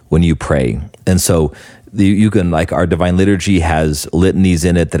when you pray. And so you can, like, our Divine Liturgy has litanies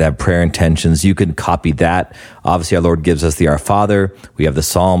in it that have prayer intentions. You can copy that. Obviously, our Lord gives us the Our Father. We have the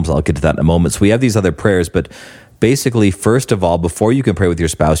Psalms. I'll get to that in a moment. So we have these other prayers, but basically, first of all, before you can pray with your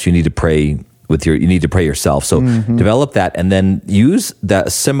spouse, you need to pray yourself. So develop that, and then use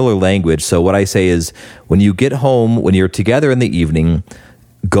that similar language. So what I say is, when you get home, when you're together in the evening,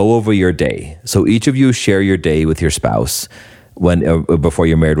 go over your day. So each of you share your day with your spouse before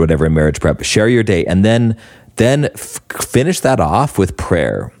you're married, whatever, in marriage prep. Share your day, and then finish that off with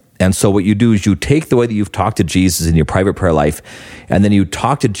prayer. And so what you do is you take the way that you've talked to Jesus in your private prayer life, and then you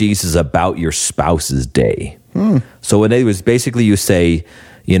talk to Jesus about your spouse's day. So in other words, basically you say,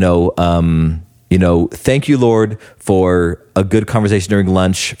 thank you, Lord, for a good conversation during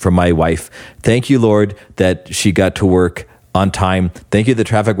lunch from my wife. Thank you, Lord, that she got to work on time. Thank you, the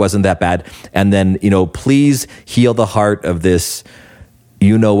traffic wasn't that bad. And then, please heal the heart of this,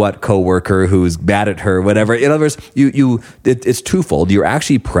 coworker who's bad at her, whatever. In other words, it's twofold. You're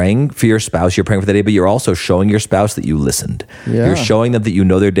actually praying for your spouse. You're praying for the day, but you're also showing your spouse that you listened. Yeah. You're showing them that you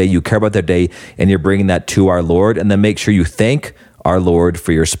know their day, you care about their day, and you're bringing that to our Lord. And then make sure you thank our Lord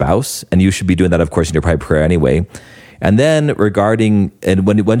for your spouse. And you should be doing that, of course, in your private prayer anyway. And then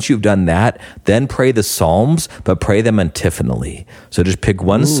once you've done that, then pray the Psalms, but pray them antiphonally. So just pick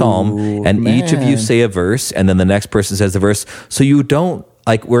one psalm, and each of you say a verse, and then the next person says the verse. So you don't,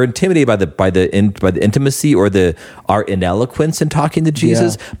 like, we're intimidated by the intimacy or our ineloquence in talking to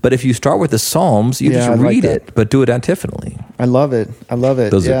Jesus. Yeah. But if you start with the Psalms, you just read it, but do it antiphonally. I love it.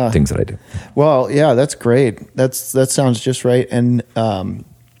 Those are things that I do. Well, yeah, that's great. That sounds just right. And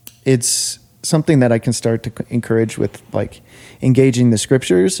it's something that I can start to encourage with, like, engaging the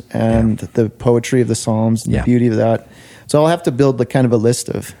scriptures and the poetry of the Psalms and the beauty of that. So I'll have to build kind of a list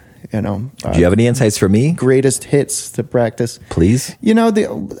of, do you have any insights for me? Greatest hits to practice. Please. The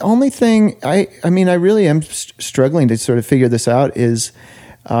only thing I really am struggling to sort of figure this out is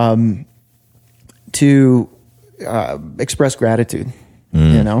to express gratitude,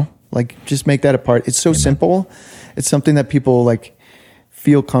 like, just make that a part. It's so simple. It's something that people, like,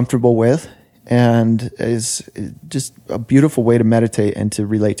 feel comfortable with, and is just a beautiful way to meditate and to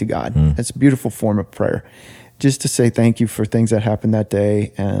relate to God. It's a beautiful form of prayer, just to say thank you for things that happened that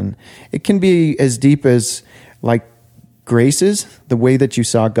day. And it can be as deep as, like, graces, the way that you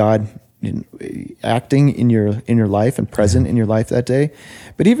saw God acting in your life and present in your life that day.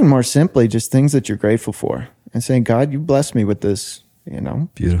 But even more simply, just things that you're grateful for, and saying, God, you blessed me with this,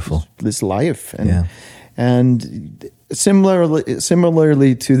 beautiful, this life. And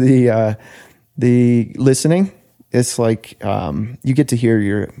similarly to the listening, it's like, you get to hear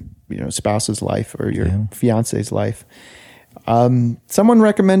your spouse's life or your fiance's life. Someone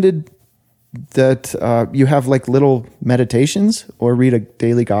recommended that you have, like, little meditations or read a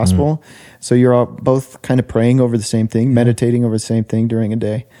daily gospel. So you're all both kind of praying over the same thing, meditating over the same thing during a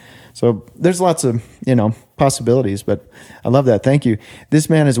day. So there's lots of, possibilities, but I love that. Thank you. This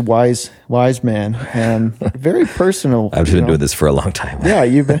man is a wise man and very personal. I've been doing this for a long time. Yeah,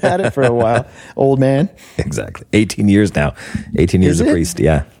 you've been at it for a while, old man. Exactly. 18 years now. 18 years Is as a it? priest.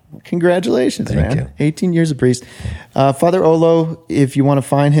 Yeah. Congratulations, Thank man. you. 18 years of priest. Father Olo, if you want to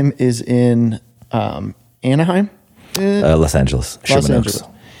find him, is in Anaheim? Los Angeles. Los Sherman Angeles.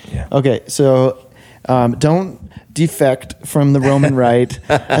 Oaks. Yeah. Okay, so don't defect from the Roman Rite.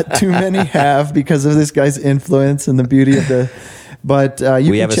 Too many have because of this guy's influence and the beauty of the. But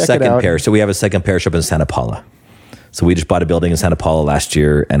you We can have a check it second out. parish. So we have a second parish up in Santa Paula. So we just bought a building in Santa Paula last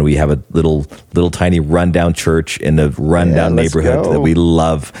year, and we have a little tiny rundown church in a rundown let's neighborhood go. that we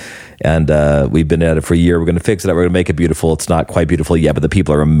love. And we've been at it for a year. We're going to fix it up. We're going to make it beautiful. It's not quite beautiful yet, but the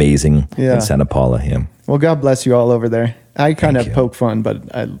people are amazing Yeah. in Santa Paula. Yeah. Well, God bless you all over there. I kind of you. poke fun,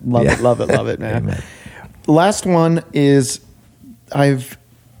 but I love Yeah. it, love it, man. Amen. Last one is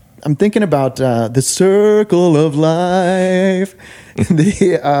I'm thinking about the circle of life.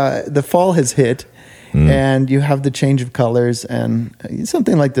 The fall has hit, and you have the change of colors and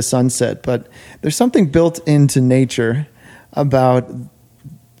something like the sunset. But there's something built into nature about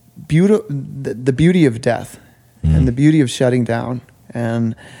the beauty of death and the beauty of shutting down.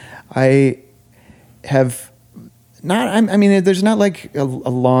 And I have not. I mean, there's not like a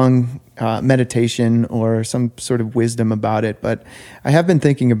long meditation or some sort of wisdom about it, but I have been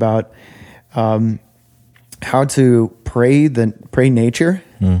thinking about how to pray nature.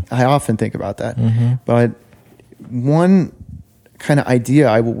 I often think about that, but one kind of idea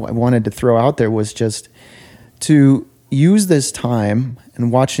I wanted to throw out there was just to use this time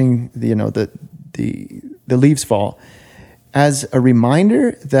and watching the leaves fall as a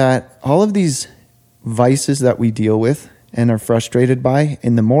reminder that all of these vices that we deal with and are frustrated by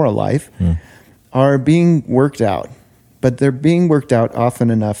in the moral life are being worked out, but they're being worked out often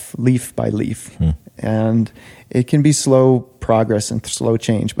enough leaf by leaf. And it can be slow progress and slow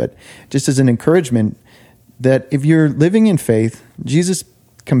change, but just as an encouragement that if you're living in faith, Jesus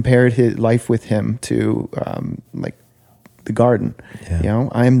compared his life with him to like the garden. Yeah.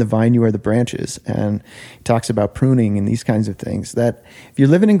 I am the vine, you are the branches. And he talks about pruning and these kinds of things, that if you're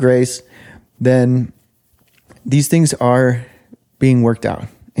living in grace, then these things are being worked out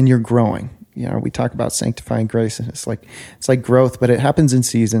and you're growing. We talk about sanctifying grace, and it's like growth, but it happens in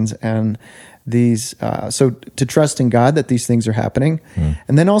seasons. And these, so to trust in God that these things are happening,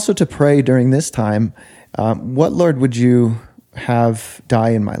 and then also to pray during this time, what, Lord, would you have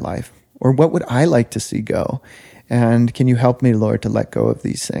die in my life? Or what would I like to see go? And can you help me, Lord, to let go of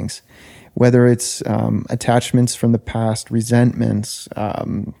these things? Whether it's attachments from the past, resentments,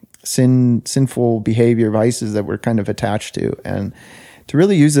 sinful behavior, vices that we're kind of attached to, and to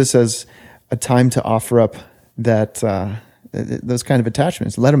really use this as a time to offer up that those kind of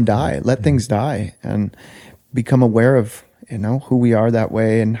attachments. Let them die. Let things die, and become aware of who we are that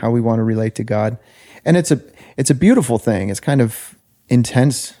way and how we want to relate to God. And it's a beautiful thing. It's kind of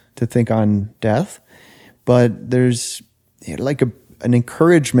intense to think on death, but there's like an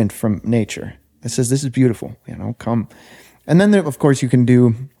encouragement from nature that says this is beautiful. Come, and then there, of course you can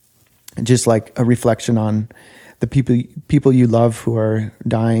do just like a reflection on the people you love who are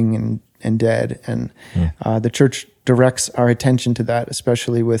dying and dead, and the church directs our attention to that,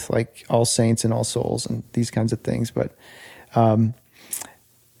 especially with like All Saints and All Souls and these kinds of things. But I've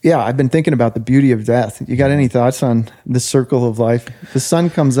been thinking about the beauty of death. You got any thoughts on the circle of life? The sun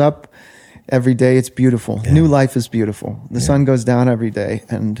comes up every day; it's beautiful. Yeah. New life is beautiful. The sun goes down every day,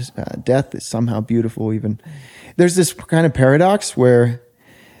 and death is somehow beautiful. Even there's this kind of paradox where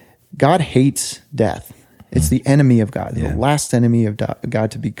God hates death. It's the enemy of God, the last enemy of God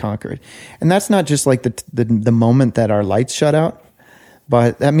to be conquered. And that's not just like the moment that our lights shut out,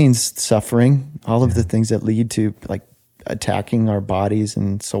 but that means suffering, all of the things that lead to like attacking our bodies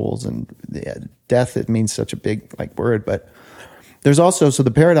and souls, and death. It means such a big like word, but there's also, so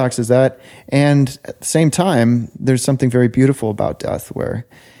the paradox is that, and at the same time, there's something very beautiful about death where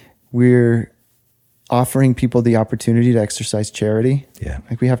we're offering people the opportunity to exercise charity. Yeah.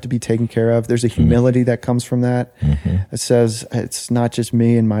 Like we have to be taken care of. There's a humility that comes from that. It says it's not just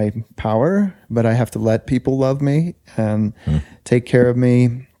me and my power, but I have to let people love me and take care of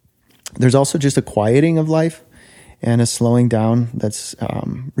me. There's also just a quieting of life and a slowing down that's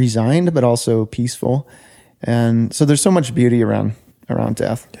resigned, but also peaceful. And so there's so much beauty around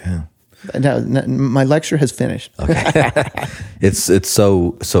death. Yeah. My lecture has finished. Okay. It's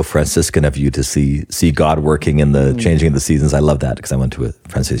so Franciscan of you to see God working in the changing of the seasons. I love that because I went to a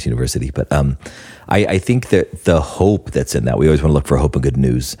Franciscan university. But I think that the hope that's in that, we always want to look for hope and good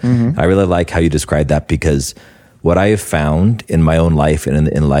news. I really like how you describe that, because what I have found in my own life and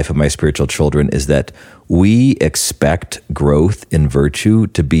in the life of my spiritual children is that we expect growth in virtue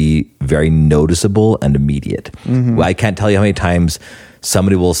to be very noticeable and immediate. Well, I can't tell you how many times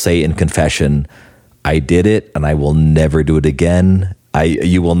somebody will say in confession, I did it and I will never do it again.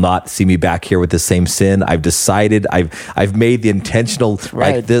 You will not see me back here with the same sin. I've decided. I've made the intentional.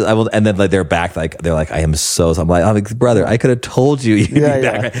 Right. Like this, I will, and then like they're back. They're like, I am so. I'm like, brother, I could have told you. You'd be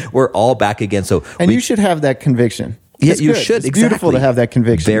back. Right? We're all back again. So you should have that conviction. Yeah, It's you good. should. It's beautiful to have that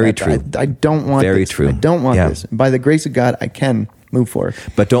conviction. Very that true. I don't want Very this. true. I don't want this. By the grace of God, I can move forward.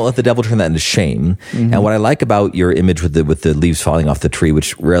 But don't let the devil turn that into shame. And what I like about your image with the leaves falling off the tree,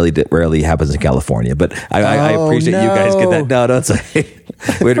 which rarely happens in California, but I appreciate you guys get that. No, it's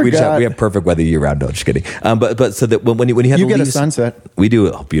like we have perfect weather year round. No, just kidding. But so that when you have you the get leaves, a sunset. we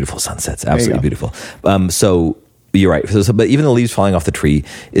do beautiful sunsets, absolutely go. beautiful. So you're right. So, but even the leaves falling off the tree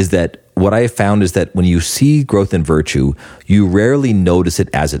is that. What I have found is that when you see growth in virtue, you rarely notice it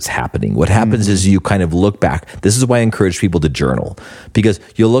as it's happening. What happens is you kind of look back. This is why I encourage people to journal, because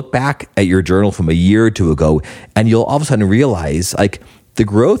you'll look back at your journal from a year or two ago and you'll all of a sudden realize like the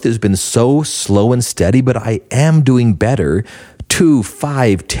growth has been so slow and steady, but I am doing better 2,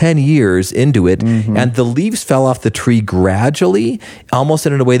 5, 10 years into it. And the leaves fell off the tree gradually, almost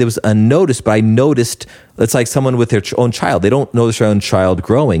in a way that was unnoticed, but I noticed. It's like someone with their own child. They don't notice their own child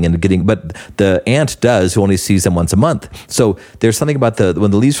growing and getting, but the aunt does, who only sees them once a month. So there's something about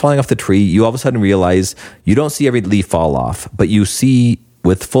when the leaves falling off the tree, you all of a sudden realize you don't see every leaf fall off, but you see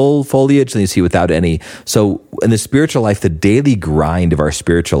with full foliage and you see without any. So in the spiritual life, the daily grind of our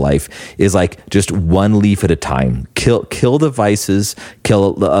spiritual life is like just one leaf at a time. Kill the vices,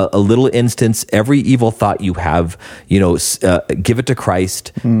 kill a little instance, every evil thought you have, give it to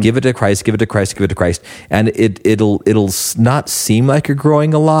Christ, give it to Christ, give it to Christ, give it to Christ. And it'll not seem like you're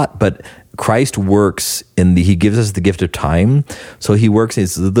growing a lot, but Christ works he gives us the gift of time. So he works in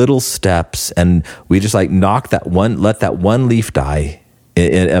these little steps and we just like let that one leaf die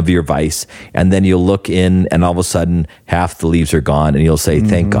of your vice, and then you'll look in and all of a sudden half the leaves are gone and you'll say,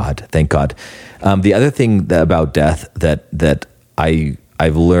 thank God. The other thing about death that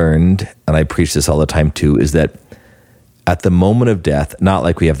I've learned, and I preach this all the time too, is that at the moment of death, not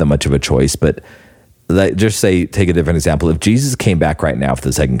like we have that much of a choice, but just take a different example. If Jesus came back right now for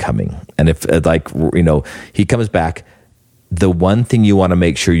the second coming, and if he comes back, the one thing you want to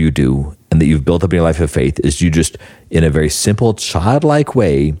make sure you do and that you've built up in your life of faith is you just, in a very simple, childlike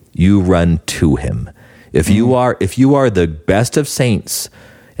way, you run to him. If you are the best of saints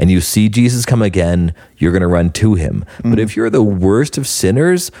and you see Jesus come again, you're going to run to him. But if you're the worst of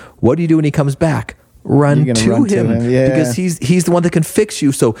sinners, what do you do when he comes back? Run to him. Yeah. Because he's the one that can fix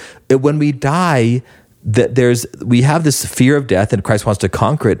you. So when we die, we have this fear of death and Christ wants to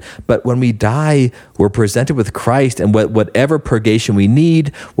conquer it, but when we die, we're presented with Christ, and whatever purgation we need,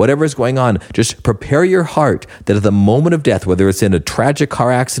 whatever is going on, just prepare your heart that at the moment of death, whether it's in a tragic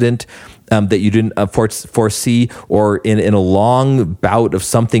car accident that you didn't foresee, or in a long bout of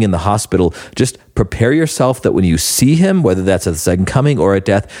something in the hospital, just prepare yourself that when you see him, whether that's at the second coming or at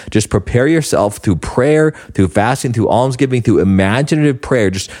death, just prepare yourself through prayer, through fasting, through almsgiving, through imaginative prayer,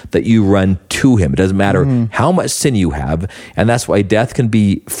 just that you run to him. It doesn't matter how much sin you have. And that's why death can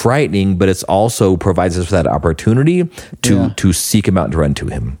be frightening, but it's also provides us with that opportunity to seek him out and to run to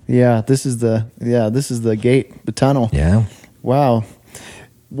him. Yeah, this is the gate, the tunnel. Yeah. Wow.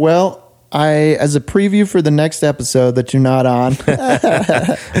 Well, as a preview for the next episode that you're not on,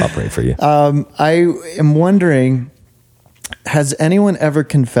 I'll pray for you. I am wondering, has anyone ever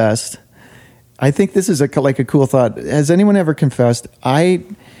confessed? I think this is a cool thought. Has anyone ever confessed?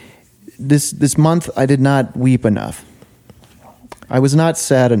 This month I did not weep enough. I was not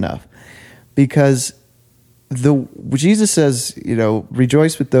sad enough, because Jesus says,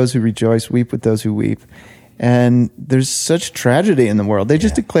 rejoice with those who rejoice, weep with those who weep. And there's such tragedy in the world. They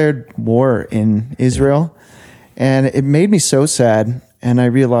just declared war in Israel. And it made me so sad. And I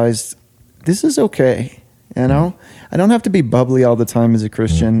realized this is okay. I don't have to be bubbly all the time as a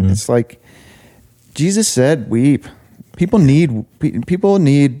Christian. It's like Jesus said, weep. People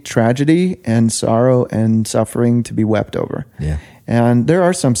need tragedy and sorrow and suffering to be wept over. Yeah. And there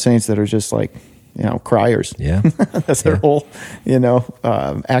are some saints that are just like, criers. Yeah. That's their whole,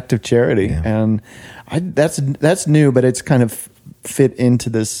 act of charity. Yeah. And that's new, but it's kind of fit into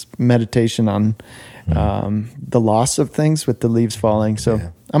this meditation on the loss of things with the leaves falling. So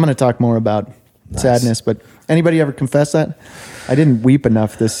I'm going to talk more about sadness, but anybody ever confess that? I didn't weep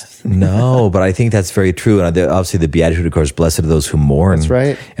enough this. No, but I think that's very true. And obviously the Beatitude, of course, blessed are those who mourn. That's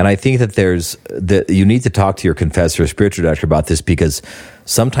right. And I think that you need to talk to your confessor or spiritual director about this, because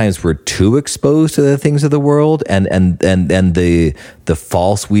sometimes we're too exposed to the things of the world, and the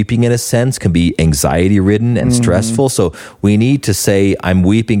false weeping, in a sense, can be anxiety ridden and stressful. So we need to say, I'm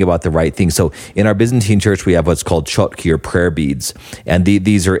weeping about the right thing. So in our Byzantine church, we have what's called chotki, or prayer beads, and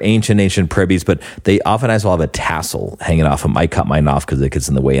these are ancient prayer beads, but they oftentimes will have a tassel hanging off them. I cut mine off because it gets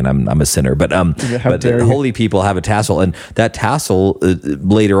in the way, and I'm a sinner. But the holy people have a tassel, and that tassel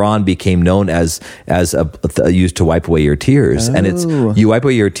later on became known as used to wipe away your tears, and it's you wipe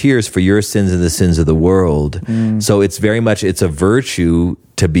away your tears for your sins and the sins of the world. So it's very much, it's a virtue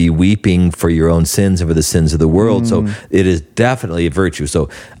to be weeping for your own sins and for the sins of the world. So it is definitely a virtue. So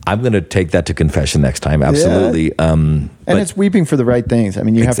I'm going to take that to confession next time. Absolutely. Yeah. And it's weeping for the right things. I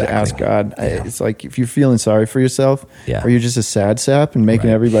mean, you have to ask God. Yeah. It's like if you're feeling sorry for yourself, Yeah. or you're just a sad sap and making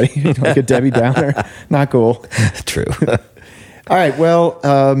everybody like a Debbie Downer, not cool. True. All right. Well,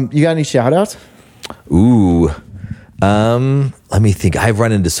 you got any shout outs? Ooh. Let me think. I've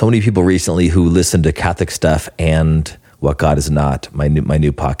run into so many people recently who listen to Catholic stuff and What God Is Not, my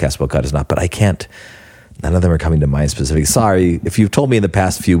new podcast, What God Is Not, but I can't, none of them are coming to mind specifically. Sorry, if you've told me in the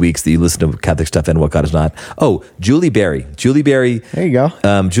past few weeks that you listen to Catholic stuff and What God Is Not. Oh, Julie Berry. There you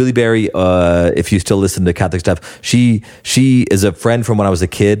go. Julie Berry, if you still listen to Catholic stuff, she is a friend from when I was a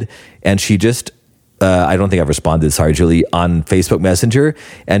kid, and she just, I don't think I've responded, sorry, Julie, on Facebook Messenger.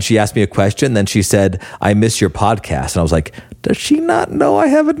 And she asked me a question. Then she said, I miss your podcast. And I was like, does she not know I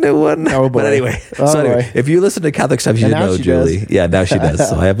have a new one? Oh, boy. But anyway, if you listen to Catholic stuff, you should know Julie. Does. Yeah, now she does.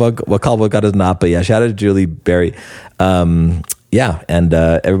 So I have what God Is Not. But yeah, shout out to Julie Berry. Yeah, and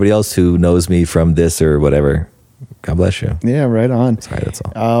everybody else who knows me from this or whatever, God bless you. Yeah, right on. Sorry, that's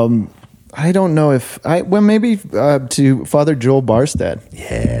all. I don't know if maybe to Father Joel Barstead.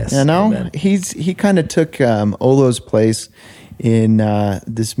 Yes. You know, Amen. he kind of took Olo's place in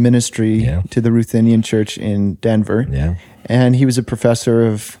this ministry to the Ruthenian Church in Denver. Yeah. And he was a professor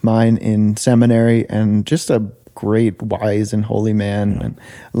of mine in seminary, and just a great, wise, and holy man, and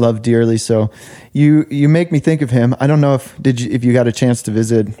loved dearly. So you make me think of him. I don't know if you got a chance to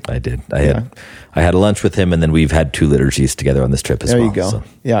visit. I did. I had lunch with him, and then we've had 2 liturgies together on this trip as well. There you go. So.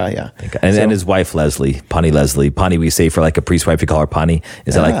 Yeah. And his wife, Leslie, Pani Leslie. Pani, we say for like a priest wife, we call her Pani.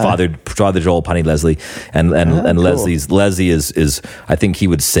 Is that like Father Joel, Pani Leslie? And cool. Leslie is, I think he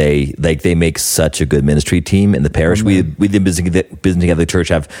would say, like, they make such a good ministry team in the parish. We the Byzantine Catholic Church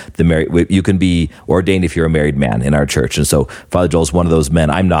have you can be ordained if you're a married man in our church. And so Father Joel's one of those men.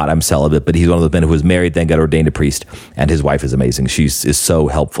 I'm not, I'm celibate, but he's one of those men who was married, then got ordained a priest. And his wife is amazing. She is so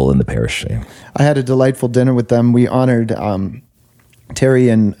helpful in the parish. Yeah. I had a delightful dinner with them. We honored Terry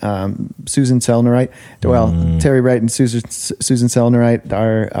and Susan Selnerite. Well, Terry Wright and Susan Selnerite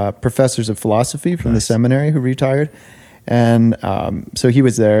are professors of philosophy from the seminary who retired. And so he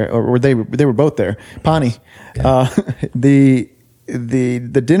was there, or they were both there. Pani. Yeah.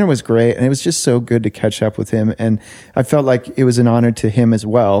 The dinner was great, and it was just so good to catch up with him. And I felt like it was an honor to him as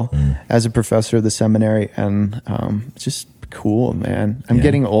well as a professor of the seminary. And just cool, man. I'm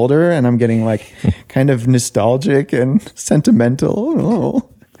getting older, and I'm getting like kind of nostalgic and sentimental.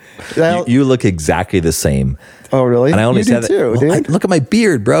 You look exactly the same. Oh, really? And I only you said do too, dude. Look at my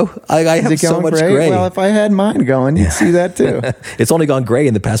beard, bro. I have so much gray. Well, if I had mine going, you'd see that too. It's only gone gray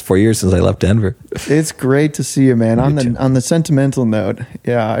in the past 4 years since I left Denver. It's great to see you, man. On the sentimental note,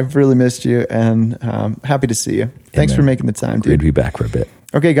 yeah, I've really missed you, and happy to see you. Thanks for making the time, dude. Great to be back for a bit.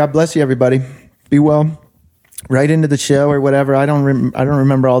 Okay, God bless you, everybody. Be well. Right into the show or whatever. I don't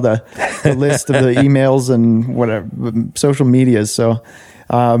remember all the list of the emails and whatever social medias. So,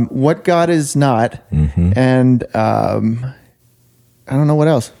 what God is not, and I don't know what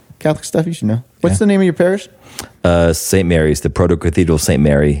else. Catholic stuff you should know. What's the name of your parish? St. Mary's, the Proto Cathedral of St.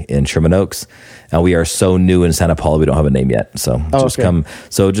 Mary in Sherman Oaks. And we are so new in Santa Paula, we don't have a name yet. So come.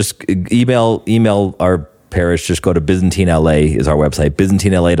 So just email our parish. Just go to Byzantine LA is our website,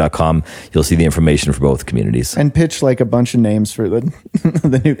 byzantinela.com. You'll see the information for both communities. And pitch like a bunch of names for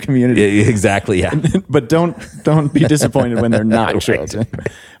the new community. Yeah, exactly, yeah. But don't be disappointed when they're not chosen.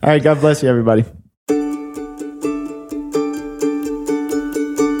 All right, God bless you, everybody.